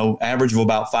else, average of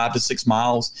about 5 to 6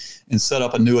 miles, and set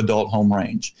up a new adult home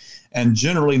range. And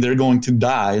generally, they're going to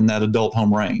die in that adult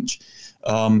home range.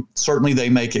 Certainly, they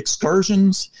make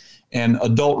excursions. And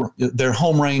their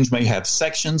home range may have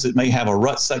sections. It may have a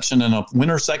rut section and a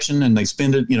winter section, and they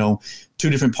spend it, 2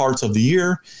 different parts of the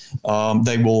year.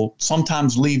 They will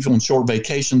sometimes leave on short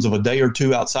vacations of a day or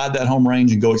 2 outside that home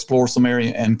range and go explore some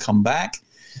area and come back.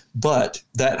 But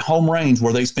that home range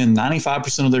where they spend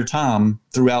 95% of their time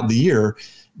throughout the year,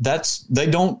 they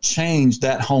don't change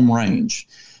that home range.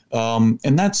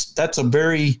 And that's a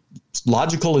very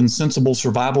logical and sensible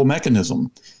survival mechanism.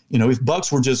 If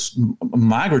bucks were just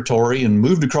migratory and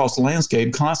moved across the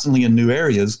landscape constantly in new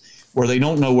areas where they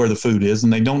don't know where the food is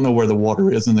and they don't know where the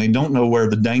water is and they don't know where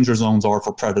the danger zones are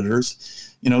for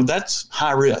predators, that's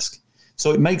high risk.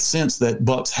 So it makes sense that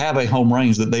bucks have a home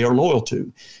range that they are loyal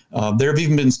to. There have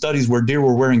even been studies where deer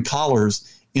were wearing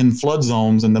collars in flood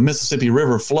zones and the Mississippi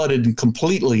River flooded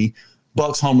completely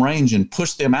bucks' home range and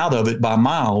pushed them out of it by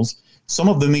miles. Some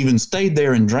of them even stayed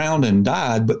there and drowned and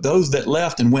died, but those that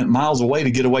left and went miles away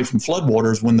to get away from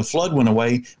floodwaters, when the flood went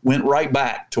away, went right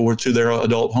back to their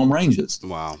adult home ranges.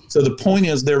 Wow. So the point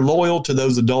is they're loyal to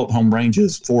those adult home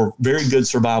ranges for very good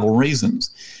survival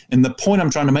reasons. And the point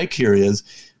I'm trying to make here is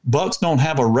bucks don't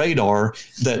have a radar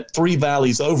that 3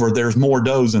 valleys over, there's more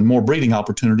does and more breeding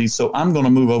opportunities, so I'm going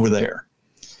to move over there.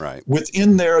 Right.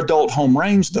 Within their adult home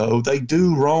range, though, they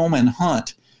do roam and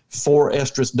hunt for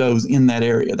estrus does in that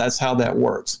area. That's how that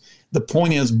works. The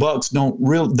point is bucks don't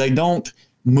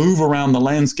move around the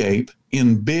landscape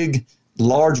in big,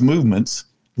 large movements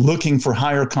looking for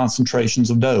higher concentrations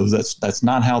of does. That's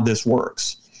not how this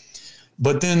works.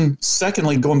 But then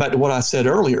secondly, going back to what I said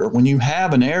earlier, when you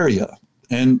have an area,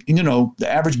 and the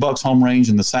average buck's home range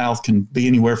in the South can be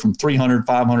anywhere from 300,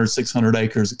 500, 600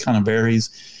 acres. It kind of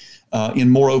varies. In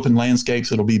more open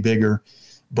landscapes, it'll be bigger.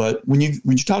 But when you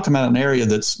talk about an area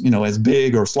that's, as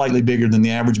big or slightly bigger than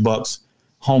the average buck's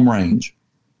home range,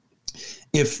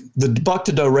 if the buck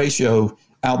to doe ratio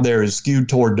out there is skewed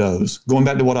toward does, going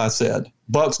back to what I said,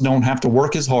 bucks don't have to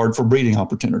work as hard for breeding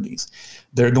opportunities.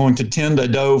 They're going to tend a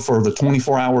doe for the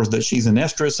 24 hours that she's in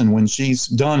estrus, and when she's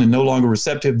done and no longer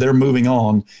receptive, they're moving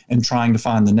on and trying to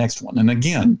find the next one. And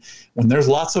again, when there's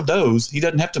lots of does, he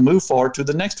doesn't have to move far to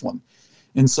the next one.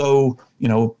 And so,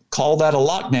 call that a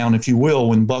lockdown, if you will,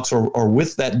 when bucks are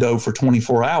with that doe for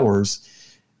 24 hours.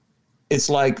 It's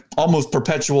like almost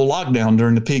perpetual lockdown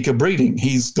during the peak of breeding.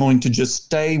 He's going to just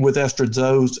stay with estrus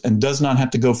does and does not have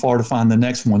to go far to find the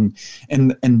next one.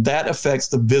 And that affects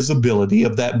the visibility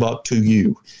of that buck to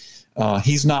you.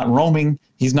 He's not roaming.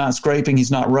 He's not scraping.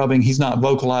 He's not rubbing. He's not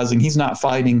vocalizing. He's not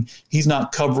fighting. He's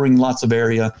not covering lots of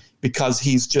area because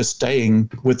he's just staying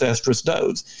with estrus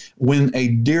does. When a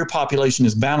deer population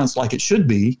is balanced like it should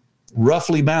be,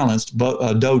 roughly balanced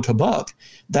doe to buck,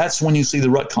 that's when you see the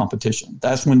rut competition.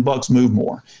 That's when bucks move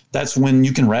more. That's when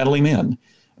you can rattle him in,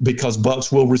 because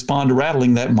bucks will respond to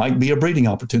rattling. That might be a breeding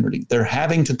opportunity. They're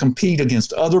having to compete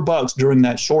against other bucks during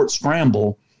that short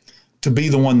scramble to be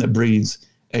the one that breeds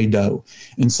a doe.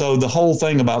 And so the whole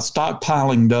thing about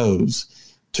stockpiling does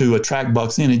to attract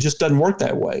bucks in, it just doesn't work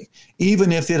that way.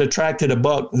 Even if it attracted a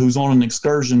buck who's on an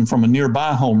excursion from a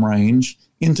nearby home range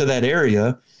into that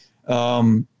area,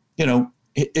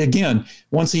 again,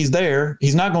 once he's there,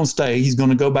 he's not going to stay. He's going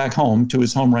to go back home to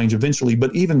his home range eventually.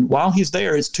 But even while he's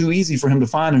there, it's too easy for him to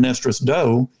find an estrus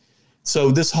doe.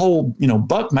 So this whole,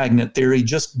 buck magnet theory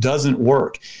just doesn't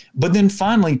work. But then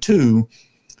finally, too,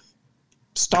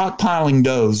 stockpiling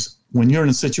does, when you're in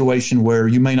a situation where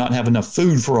you may not have enough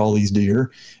food for all these deer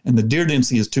and the deer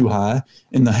density is too high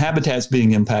and the habitat's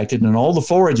being impacted and all the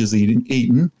forage is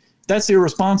eaten, that's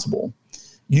irresponsible.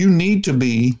 You need to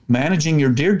be managing your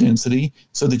deer density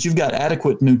so that you've got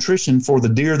adequate nutrition for the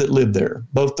deer that live there,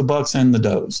 both the bucks and the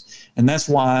does. And that's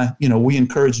why, we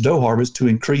encourage doe harvest to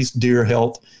increase deer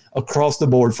health across the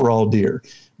board for all deer.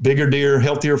 Bigger deer,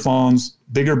 healthier fawns,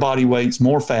 bigger body weights,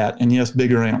 more fat, and yes,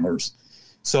 bigger antlers.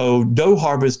 So doe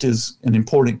harvest is an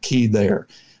important key there.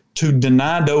 To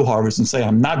deny doe harvest and say,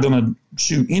 I'm not going to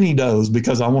shoot any does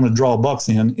because I want to draw bucks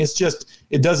in,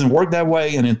 it doesn't work that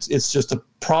way, and it's just a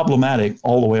problematic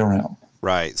all the way around.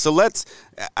 Right. So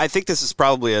I think this is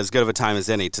probably as good of a time as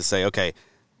any to say, okay,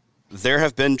 there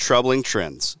have been troubling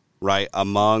trends, right,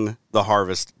 among the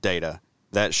harvest data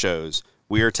that shows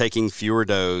we are taking fewer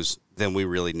does than we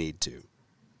really need to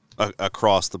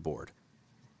across the board.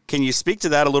 Can you speak to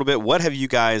that a little bit? What have you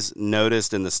guys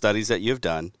noticed in the studies that you've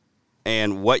done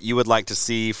and what you would like to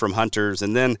see from hunters?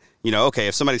 And then, okay,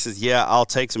 if somebody says, yeah, I'll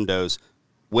take some does,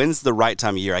 when's the right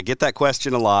time of year? I get that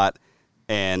question a lot,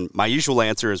 and my usual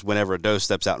answer is whenever a doe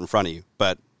steps out in front of you.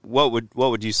 But what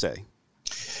would you say?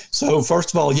 So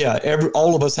first of all,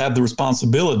 all of us have the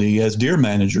responsibility as deer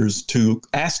managers to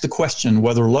ask the question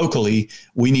whether locally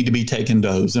we need to be taking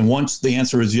does. And once the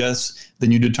answer is yes,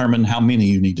 then you determine how many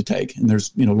you need to take. And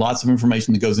there's lots of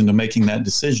information that goes into making that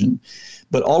decision.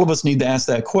 But all of us need to ask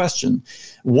that question.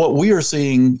 What we are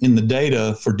seeing in the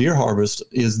data for deer harvest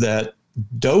is that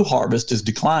doe harvest is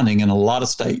declining in a lot of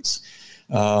states.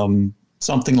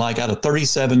 Something like out of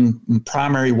 37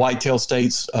 primary whitetail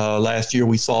states last year,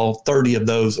 we saw 30 of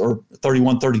those, or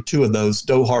 31, 32 of those,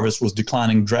 doe harvest was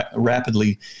declining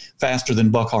rapidly faster than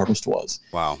buck harvest was.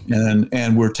 Wow.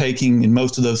 And we're taking, in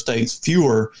most of those states,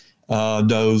 fewer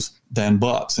does than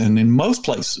bucks. And in most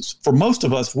places, for most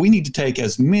of us, we need to take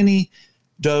as many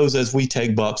does as we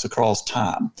take bucks across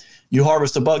time. You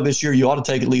harvest a buck this year, you ought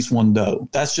to take at least one doe.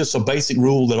 That's just a basic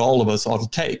rule that all of us ought to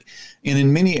take. And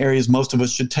in many areas, most of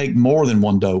us should take more than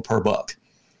one doe per buck.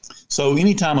 So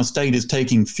anytime a state is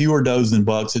taking fewer does than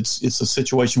bucks, it's a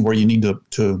situation where you need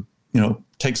to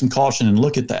take some caution and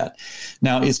look at that.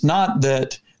 Now, it's not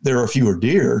that there are fewer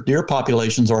deer. Deer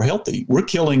populations are healthy. We're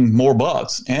killing more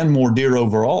bucks and more deer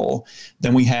overall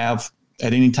than we have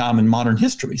at any time in modern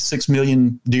history, 6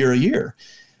 million deer a year.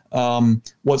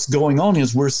 What's going on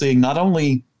is we're seeing not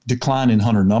only decline in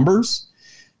hunter numbers,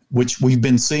 which we've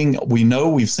been seeing,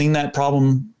 we've seen that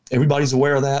problem. Everybody's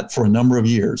aware of that for a number of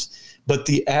years, but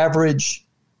the average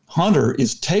hunter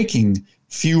is taking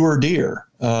fewer deer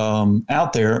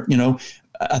out there.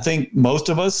 I think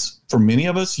for many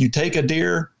of us, you take a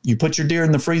deer, you put your deer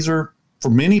in the freezer. For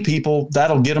many people,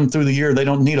 that'll get them through the year. They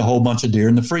don't need a whole bunch of deer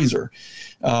in the freezer.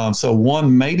 So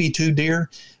one, maybe two deer.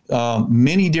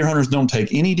 Many deer hunters don't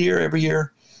take any deer every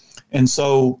year. And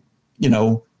so,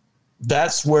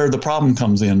 that's where the problem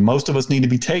comes in. Most of us need to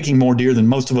be taking more deer than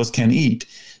most of us can eat.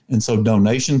 And so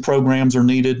donation programs are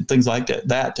needed, things like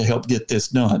that to help get this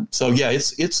done. So yeah,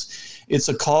 it's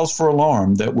a cause for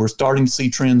alarm that we're starting to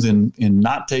see trends in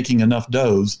not taking enough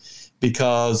does,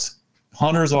 because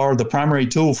hunters are the primary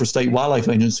tool for state wildlife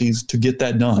agencies to get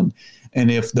that done.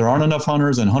 And if there aren't enough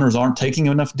hunters and hunters aren't taking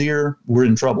enough deer, we're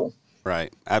in trouble.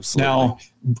 Right. Absolutely. Now,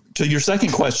 to your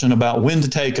second question about when to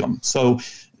take them. So,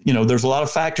 there's a lot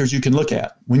of factors you can look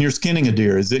at. When you're skinning a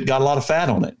deer, has it got a lot of fat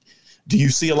on it? Do you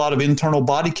see a lot of internal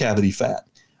body cavity fat?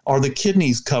 Are the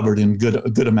kidneys covered in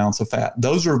good amounts of fat?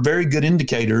 Those are very good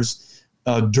indicators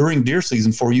during deer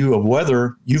season for you of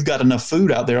whether you've got enough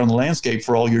food out there on the landscape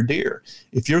for all your deer.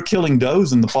 If you're killing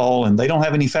does in the fall and they don't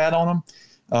have any fat on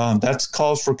them, that's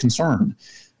cause for concern.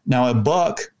 Now, a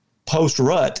buck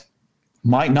post-rut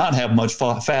might not have much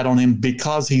fat on him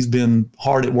because he's been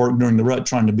hard at work during the rut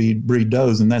trying to breed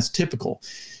does, and that's typical.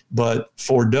 But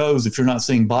for does, if you're not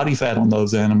seeing body fat on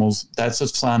those animals, that's a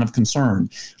sign of concern.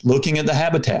 Looking at the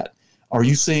habitat, are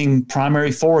you seeing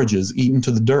primary forages eaten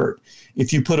to the dirt?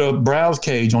 If you put a browse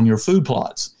cage on your food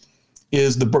plots,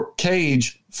 is the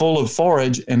cage full of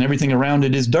forage and everything around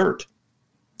it is dirt?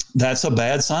 That's a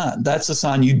bad sign. That's a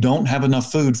sign you don't have enough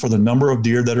food for the number of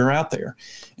deer that are out there.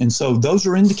 And so those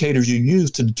are indicators you use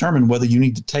to determine whether you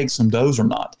need to take some does or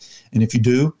not. And if you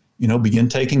do, begin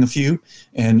taking a few,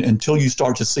 and until you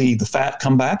start to see the fat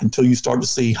come back, until you start to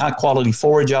see high quality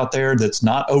forage out there that's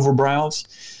not overbrowsed,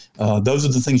 those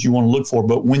are the things you want to look for.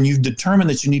 But when you determine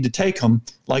that you need to take them,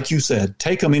 like you said,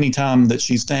 take them anytime that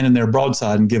she's standing there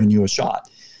broadside and giving you a shot.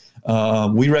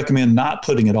 We recommend not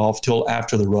putting it off till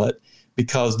after the rut,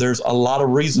 because there's a lot of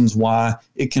reasons why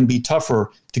it can be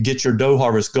tougher to get your doe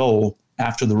harvest goal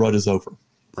after the rut is over.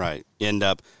 Right. You end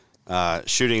up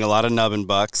shooting a lot of nubbin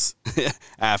bucks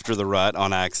after the rut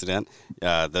on accident.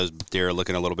 Those deer are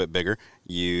looking a little bit bigger.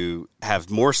 You have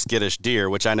more skittish deer,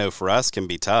 which I know for us can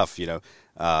be tough.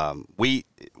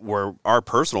 Where our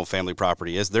personal family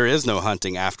property is, there is no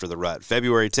hunting after the rut.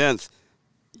 February 10th,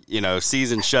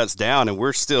 season shuts down, and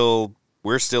we're still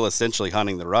essentially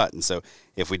hunting the rut. And so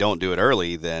if we don't do it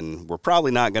early, then we're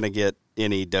probably not going to get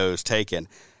any does taken.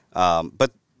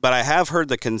 But I have heard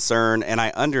the concern, and I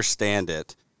understand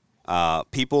it.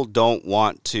 People don't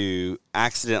want to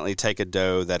accidentally take a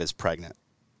doe that is pregnant.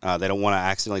 They don't want to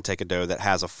accidentally take a doe that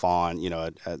has a fawn,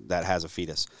 that has a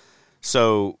fetus.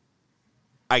 So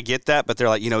I get that, but they're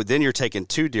like, then you're taking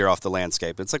two deer off the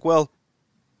landscape. It's like, well,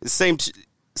 same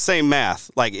math.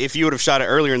 Like if you would have shot it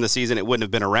earlier in the season, it wouldn't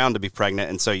have been around to be pregnant,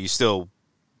 and so you still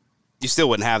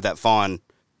wouldn't have that fawn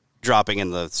dropping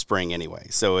in the spring anyway.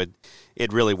 So it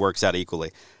really works out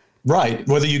equally. Right.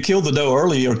 Whether you kill the doe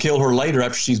early or kill her later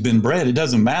after she's been bred, it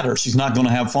doesn't matter. She's not going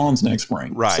to have fawns next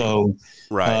spring. Right. So,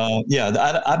 right.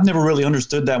 I've never really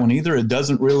understood that one either. It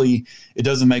doesn't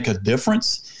make a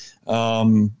difference.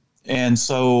 And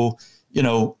so,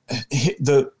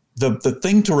 the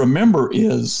thing to remember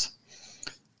is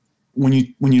when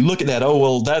you look at that, oh,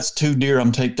 well, that's 2 deer.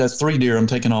 That's 3 deer I'm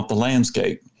taking off the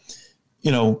landscape.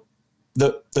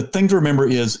 The thing to remember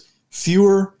is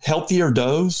fewer, healthier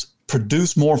does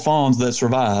produce more fawns that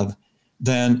survive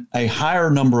than a higher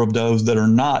number of does that are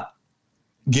not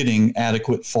getting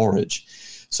adequate forage.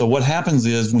 So what happens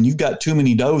is when you've got too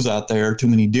many does out there, too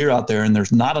many deer out there, and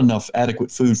there's not enough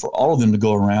adequate food for all of them to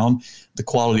go around, the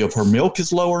quality of her milk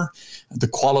is lower. The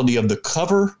quality of the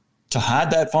cover to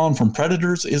hide that fawn from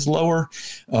predators is lower.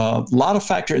 A lot of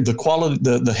factors, the quality,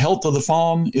 the health of the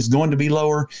fawn is going to be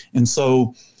lower. And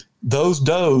so those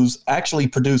does actually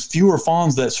produce fewer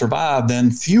fawns that survive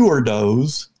than fewer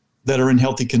does that are in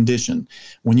healthy condition.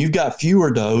 When you've got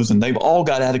fewer does and they've all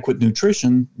got adequate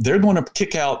nutrition, they're going to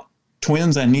kick out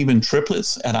twins and even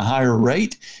triplets at a higher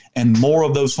rate, and more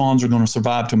of those fawns are going to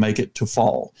survive to make it to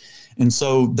fall. And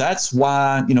so that's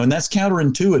why, and that's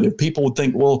counterintuitive. People would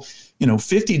think, well,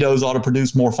 50 does ought to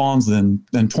produce more fawns than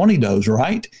 20 does,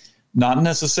 right? Not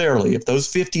necessarily. If those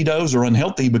 50 does are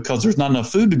unhealthy because there's not enough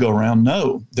food to go around,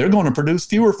 no, they're going to produce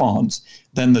fewer fawns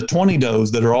than the 20 does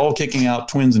that are all kicking out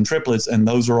twins and triplets, and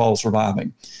those are all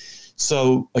surviving.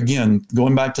 So again,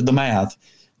 going back to the math,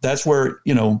 that's where,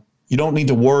 you don't need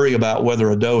to worry about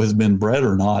whether a doe has been bred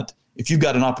or not. If you've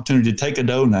got an opportunity to take a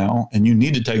doe now and you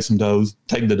need to take some does,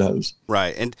 take the does.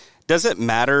 Right. And does it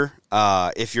matter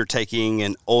if you're taking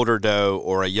an older doe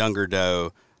or a younger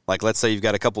doe? Like, let's say you've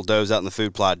got a couple does out in the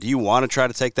food plot. Do you want to try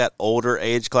to take that older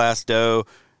age class doe?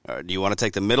 Or do you want to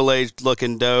take the middle-aged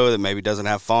looking doe that maybe doesn't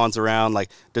have fawns around?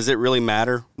 Like, does it really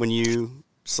matter when you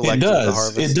select the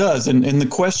harvest? It does. And the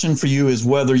question for you is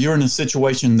whether you're in a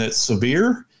situation that's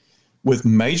severe with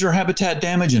major habitat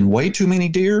damage and way too many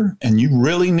deer, and you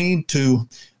really need to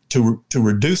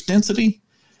reduce density,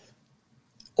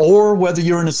 or whether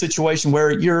you're in a situation where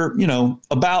you're,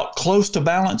 about close to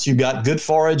balance, you've got good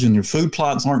forage and your food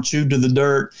plots aren't chewed to the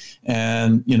dirt,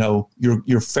 and,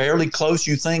 you're fairly close,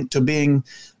 you think, to being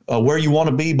where you want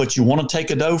to be, but you want to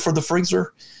take a doe for the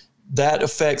freezer. That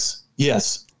affects,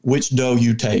 yes, which doe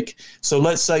you take. So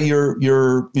let's say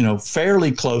you're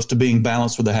fairly close to being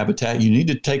balanced with the habitat. You need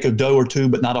to take a doe or two,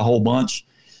 but not a whole bunch.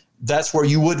 That's where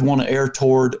you would want to err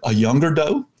toward a younger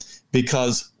doe,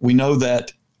 because we know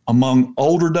that among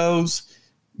older does,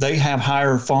 they have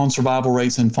higher fawn survival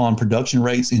rates and fawn production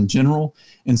rates in general.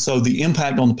 And so the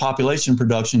impact on the population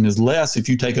production is less if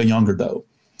you take a younger doe.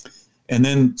 And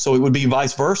then, so it would be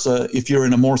vice versa. If you're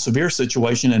in a more severe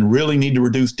situation and really need to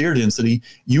reduce deer density,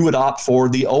 you would opt for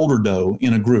the older doe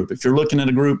in a group. If you're looking at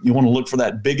a group, you want to look for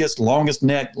that biggest, longest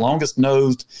neck, longest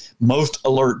nosed, most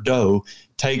alert doe.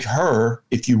 Take her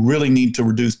if you really need to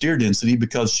reduce deer density,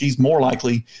 because she's more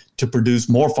likely to produce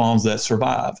more fawns that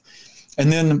survive. And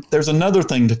then there's another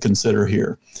thing to consider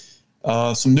here.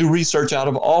 Some new research out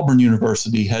of Auburn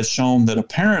University has shown that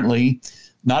apparently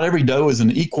not every doe is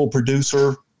an equal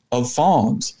producer of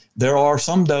fawns. There are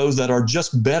some does that are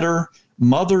just better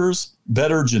mothers,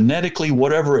 better genetically,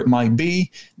 whatever it might be,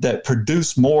 that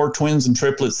produce more twins and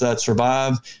triplets that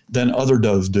survive than other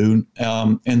does do.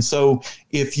 And so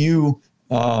if you're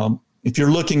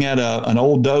looking at an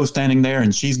old doe standing there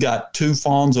and she's got 2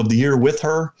 fawns of the year with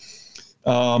her,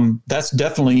 that's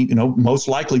definitely, most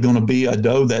likely going to be a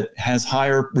doe that has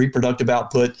higher reproductive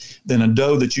output than a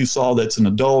doe that you saw that's an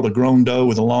adult, a grown doe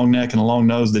with a long neck and a long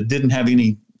nose that didn't have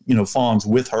any fawns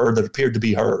with her that appeared to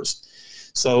be hers.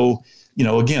 So,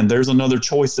 again, there's another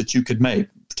choice that you could make.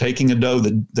 Taking a doe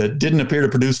that didn't appear to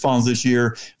produce fawns this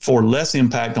year for less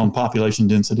impact on population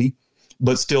density,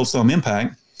 but still some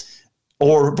impact,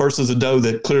 or versus a doe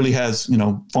that clearly has,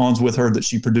 fawns with her that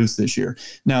she produced this year.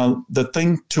 Now, the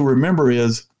thing to remember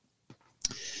is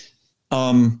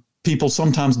people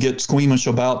sometimes get squeamish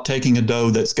about taking a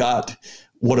doe that's got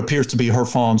what appears to be her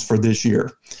fawns for this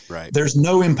year. Right. There's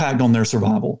no impact on their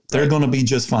survival. They're going to be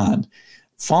just fine.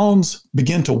 Fawns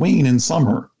begin to wean in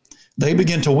summer. They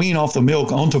begin to wean off the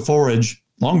milk onto forage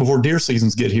long before deer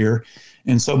seasons get here.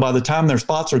 And so by the time their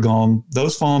spots are gone,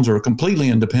 those fawns are completely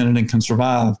independent and can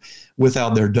survive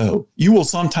without their doe. You will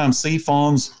sometimes see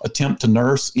fawns attempt to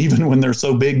nurse, even when they're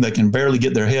so big they can barely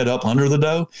get their head up under the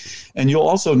doe. And you'll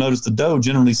also notice the doe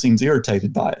generally seems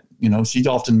irritated by it. She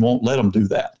often won't let them do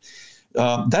that.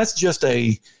 That's just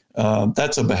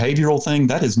that's a behavioral thing.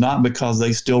 That is not because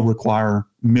they still require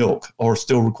milk or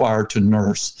still require to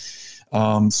nurse.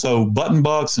 So button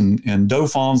bucks and doe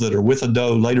fawns that are with a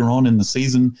doe later on in the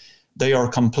season, they are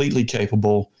completely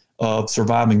capable of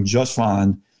surviving just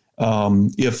fine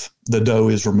if the doe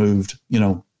is removed,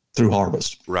 through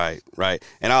harvest. Right.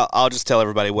 And I'll just tell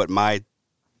everybody what my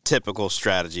typical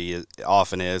strategy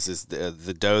often is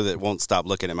the doe that won't stop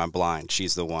looking at my blind.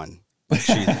 She's the one.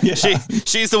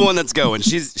 She's the one that's going.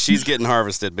 She's getting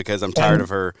harvested because I'm tired of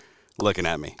her looking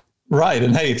at me. Right.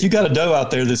 And hey, if you got a doe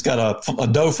out there that's got a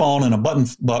doe fawn and a button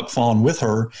buck fawn with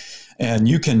her, and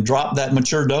you can drop that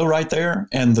mature doe right there,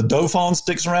 and the doe fawn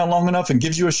sticks around long enough and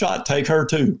gives you a shot, take her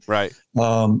too. Right.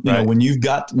 You know,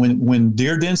 when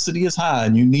deer density is high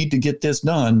and you need to get this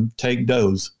done, take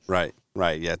does. Right.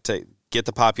 Yeah. Get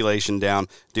the population down,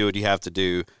 do what you have to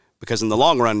do, because in the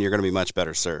long run, you're going to be much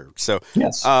better served. So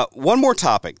yes. One more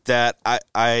topic that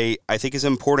I think is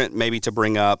important maybe to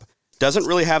bring up, doesn't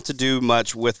really have to do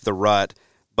much with the rut,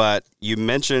 but you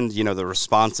mentioned, the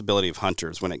responsibility of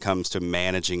hunters when it comes to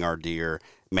managing our deer,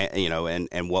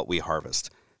 and what we harvest.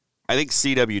 I think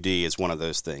CWD is one of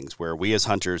those things where we as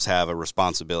hunters have a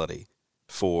responsibility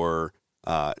for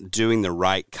doing the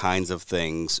right kinds of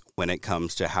things when it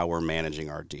comes to how we're managing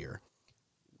our deer.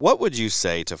 What would you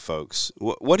say to folks?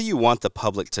 What do you want the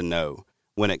public to know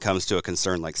when it comes to a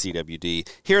concern like CWD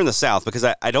here in the South? Because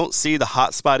I don't see the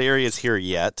hotspot areas here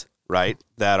yet, right,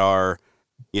 that are,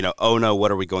 oh no,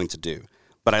 what are we going to do?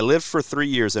 But I lived for 3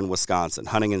 years in Wisconsin,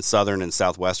 hunting in southern and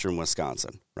southwestern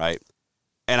Wisconsin, right?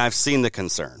 And I've seen the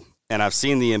concern, and I've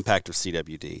seen the impact of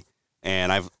CWD,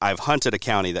 and I've hunted a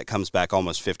county that comes back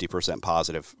almost 50%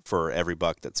 positive for every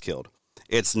buck that's killed.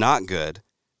 It's not good,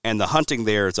 and the hunting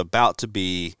there is about to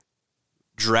be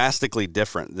drastically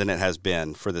different than it has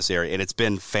been for this area, and it's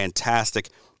been fantastic.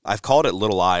 I've called it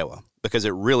Little Iowa because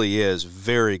it really is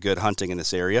very good hunting in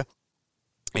this area.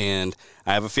 And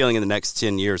I have a feeling in the next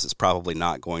 10 years, it's probably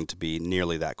not going to be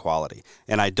nearly that quality.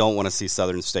 And I don't want to see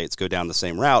southern states go down the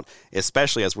same route,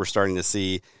 especially as we're starting to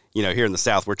see, here in the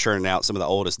South, we're churning out some of the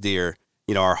oldest deer.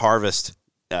 Our harvest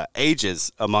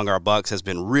ages among our bucks has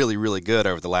been really, really good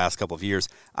over the last couple of years.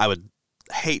 I would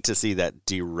hate to see that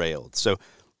derailed. So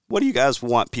what do you guys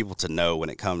want people to know when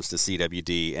it comes to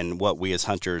CWD and what we as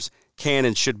hunters can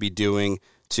and should be doing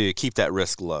to keep that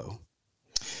risk low?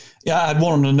 Yeah, I'd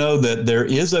want them to know that there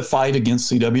is a fight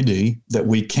against CWD, that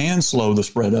we can slow the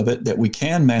spread of it, that we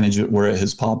can manage it where it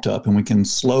has popped up, and we can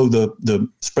slow the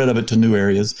spread of it to new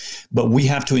areas, but we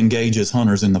have to engage as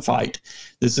hunters in the fight.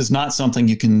 This is not something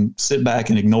you can sit back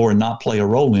and ignore and not play a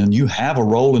role in. You have a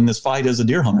role in this fight as a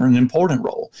deer hunter, an important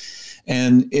role.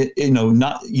 And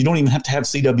you don't even have to have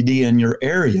CWD in your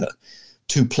area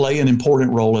to play an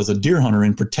important role as a deer hunter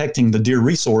in protecting the deer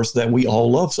resource that we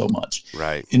all love so much.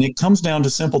 Right. And it comes down to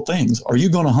simple things. Are you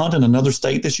going to hunt in another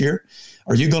state this year?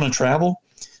 Are you going to travel?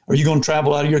 Are you going to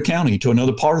travel out of your county to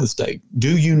another part of the state?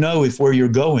 Do you know if where you're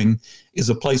going is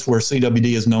a place where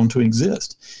CWD is known to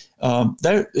exist?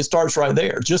 It starts right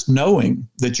there. Just knowing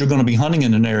that you're going to be hunting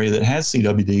in an area that has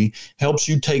CWD helps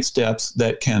you take steps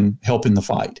that can help in the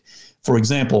fight. For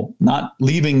example, not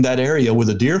leaving that area with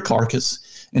a deer carcass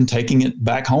and taking it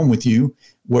back home with you,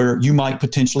 where you might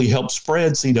potentially help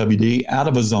spread CWD out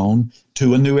of a zone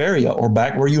to a new area or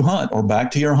back where you hunt or back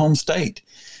to your home state.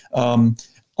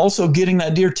 Also getting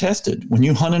that deer tested. When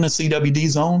you hunt in a CWD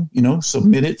zone,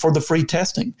 submit it for the free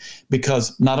testing,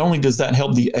 because not only does that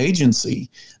help the agency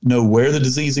know where the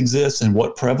disease exists and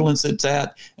what prevalence it's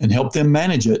at and help them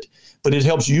manage it, but it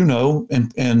helps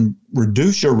and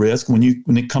reduce your risk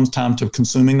when it comes time to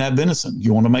consuming that venison.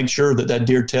 You want to make sure that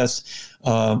deer test,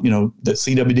 that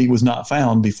CWD was not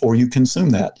found before you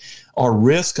consume that. Our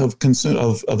risk of getting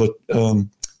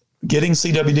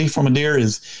CWD from a deer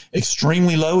is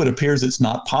extremely low. It appears it's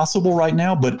not possible right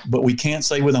now, but we can't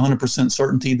say with 100%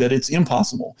 certainty that it's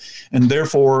impossible. And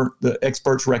therefore, the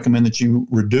experts recommend that you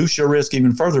reduce your risk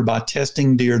even further by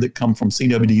testing deer that come from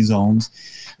CWD zones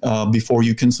before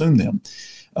you consume them.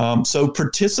 So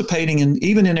participating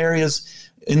even in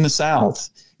areas in the South,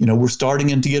 we're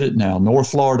starting to get it now. North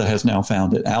Florida has now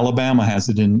found it. Alabama has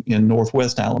it in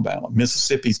Northwest Alabama.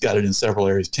 Mississippi's got it in several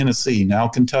areas. Tennessee, now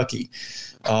Kentucky.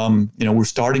 We're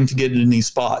starting to get it in these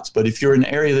spots. But if you're in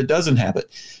an area that doesn't have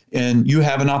it, and you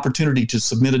have an opportunity to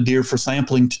submit a deer for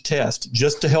sampling to test,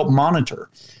 just to help monitor,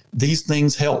 these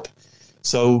things help.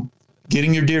 So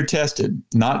getting your deer tested,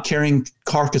 not carrying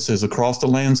carcasses across the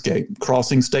landscape,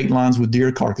 crossing state lines with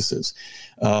deer carcasses,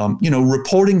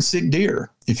 reporting sick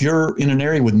deer. If you're in an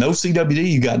area with no CWD,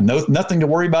 you got nothing to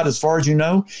worry about as far as you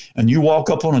know, and you walk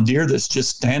up on a deer that's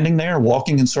just standing there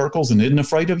walking in circles and isn't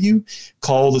afraid of you,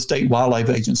 call the state wildlife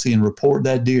agency and report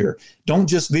that deer. Don't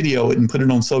just video it and put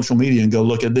it on social media and go,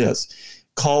 look at this.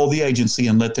 call the agency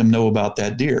and let them know about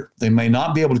that deer. They may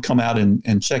not be able to come out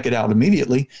and check it out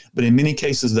immediately, but in many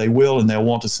cases they will, and they'll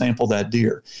want to sample that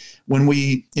deer. When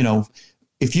we,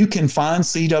 if you can find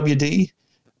CWD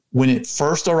when it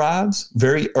first arrives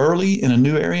very early in a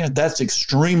new area, that's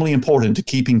extremely important to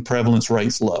keeping prevalence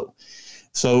rates low.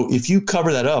 So if you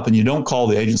cover that up and you don't call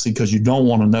the agency because you don't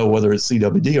want to know whether it's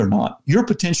CWD or not, you're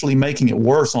potentially making it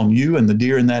worse on you and the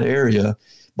deer in that area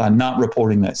by not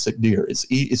reporting that sick deer.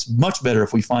 It's much better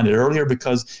if we find it earlier,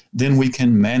 because then we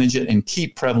can manage it and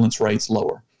keep prevalence rates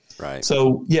lower. Right.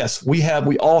 So yes, we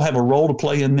all have a role to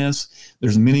play in this.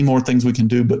 There's many more things we can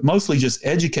do, but mostly just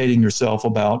educating yourself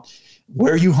about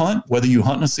where you hunt, whether you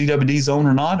hunt in a CWD zone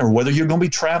or not, or whether you're going to be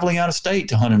traveling out of state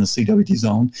to hunt in a CWD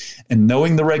zone, and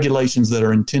knowing the regulations that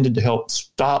are intended to help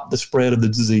stop the spread of the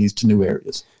disease to new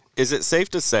areas. Is it safe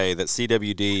to say that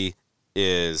CWD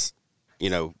is,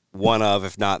 one of,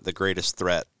 if not the greatest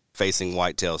threat facing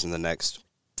whitetails in the next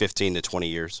 15 to 20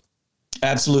 years?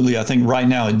 Absolutely. I think right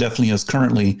now it definitely is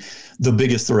currently the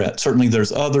biggest threat. Certainly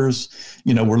there's others.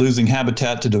 We're losing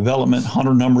habitat to development.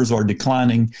 Hunter numbers are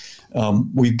declining.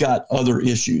 We've got other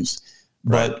issues.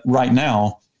 But right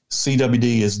now,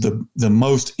 CWD is the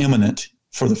most imminent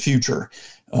for the future.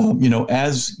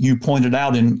 As you pointed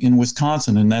out in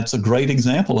Wisconsin, and that's a great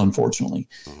example, unfortunately.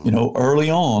 Early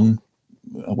on,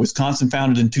 Wisconsin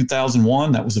found it in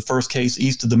 2001. That was the first case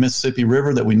east of the Mississippi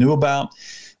River that we knew about.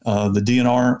 The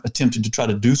DNR attempted to try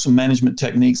to do some management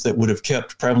techniques that would have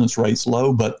kept prevalence rates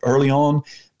low, but early on,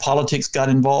 politics got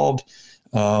involved,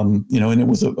 and it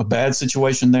was a bad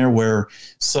situation there where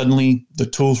suddenly the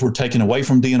tools were taken away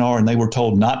from DNR and they were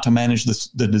told not to manage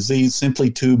the disease, simply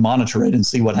to monitor it and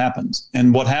see what happens.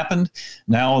 And what happened?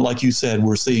 Now, like you said,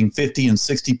 we're seeing 50 and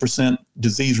 60%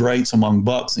 disease rates among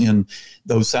bucks in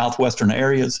those southwestern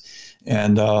areas,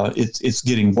 and it's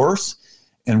getting worse.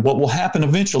 And what will happen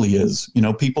eventually is,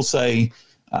 people say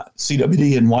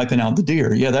CWD and wiping out the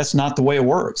deer. Yeah, that's not the way it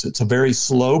works. It's a very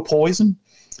slow poison.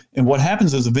 And what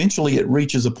happens is eventually it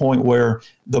reaches a point where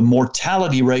the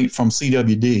mortality rate from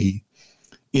CWD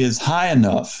is high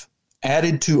enough,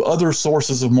 added to other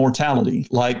sources of mortality,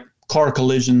 like car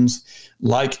collisions,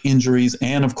 like injuries,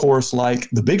 and of course, like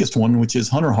the biggest one, which is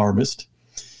hunter harvest,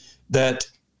 that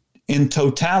in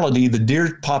totality, the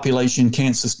deer population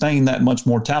can't sustain that much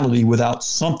mortality without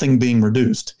something being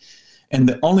reduced. And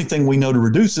the only thing we know to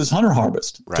reduce is hunter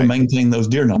harvest to maintain those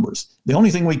deer numbers. The only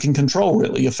thing we can control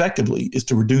really effectively is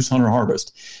to reduce hunter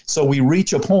harvest. So we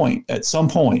reach a point at some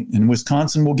point, and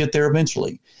Wisconsin will get there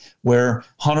eventually, where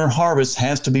hunter harvest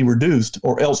has to be reduced,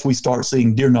 or else we start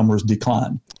seeing deer numbers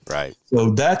decline. Right.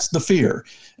 So that's the fear.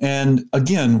 And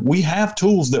again, we have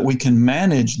tools that we can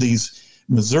manage these.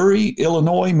 Missouri,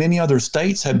 Illinois, many other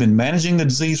states have been managing the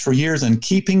disease for years and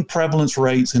keeping prevalence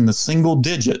rates in the single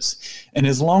digits. And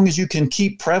as long as you can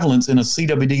keep prevalence in a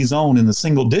CWD zone in the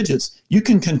single digits, you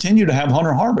can continue to have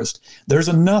hunter harvest. There's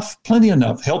plenty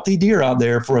enough healthy deer out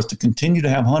there for us to continue to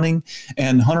have hunting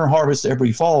and hunter harvest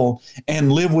every fall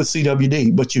and live with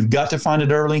CWD. But you've got to find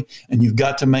it early, and you've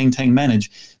got to maintain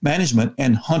management,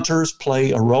 and hunters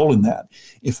play a role in that.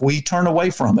 If we turn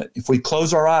away from it, if we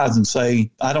close our eyes and say,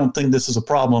 I don't think this is a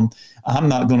problem, I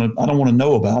don't want to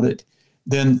know about it,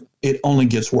 then it only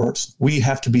gets worse. We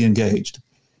have to be engaged.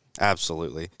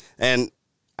 Absolutely. And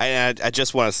I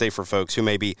just want to say for folks who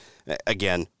maybe,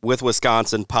 again, with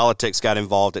Wisconsin, politics got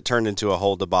involved. It turned into a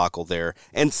whole debacle there,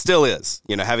 and still is.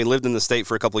 Having lived in the state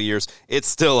for a couple of years, it's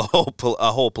still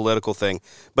a whole political thing.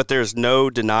 But there's no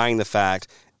denying the fact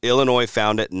Illinois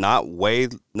found it not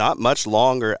long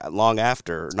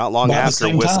after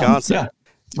Wisconsin. Yeah,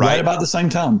 right about the same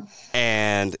time.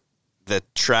 And the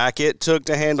track it took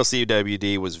to handle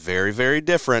CWD was very, very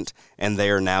different, and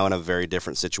they are now in a very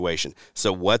different situation.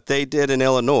 So what they did in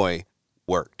Illinois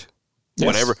worked.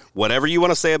 Yes. Whatever you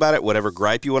want to say about it, whatever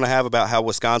gripe you want to have about how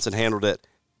Wisconsin handled it,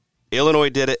 Illinois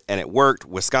did it, and it worked.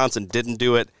 Wisconsin didn't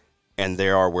do it, and they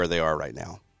are where they are right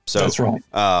now. So, that's right.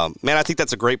 Man, I think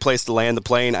that's a great place to land the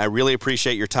plane. I really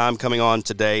appreciate your time coming on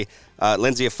today.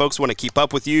 Lindsay, if folks want to keep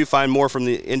up with you, find more from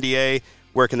the NDA,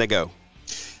 where can they go?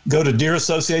 Go to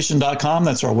deerassociation.com.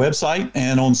 That's our website.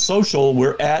 And on social,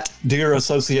 we're at Deer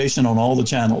Association on all the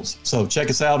channels. So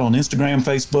check us out on Instagram,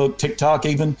 Facebook, TikTok,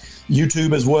 even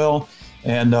YouTube as well.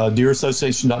 And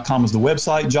deerassociation.com is the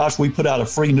website. Josh, we put out a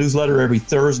free newsletter every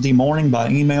Thursday morning by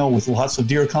email with lots of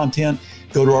deer content.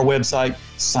 Go to our website,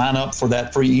 sign up for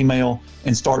that free email,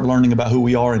 and start learning about who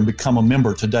we are and become a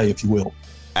member today, if you will.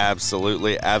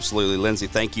 Absolutely. Absolutely. Lindsay,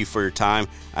 thank you for your time.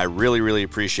 I really, really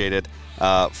appreciate it.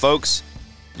 Folks,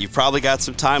 you've probably got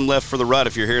some time left for the rut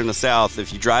if you're here in the South.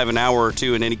 If you drive an hour or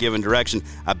two in any given direction,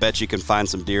 I bet you can find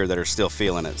some deer that are still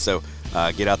feeling it. So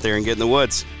get out there and get in the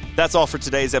woods. That's all for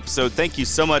today's episode. Thank you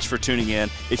so much for tuning in.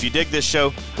 If you dig this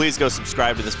show, please go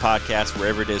subscribe to this podcast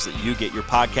wherever it is that you get your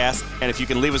podcasts. And if you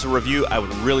can leave us a review, I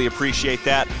would really appreciate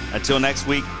that. Until next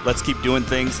week, let's keep doing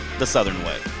things the Southern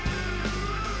way.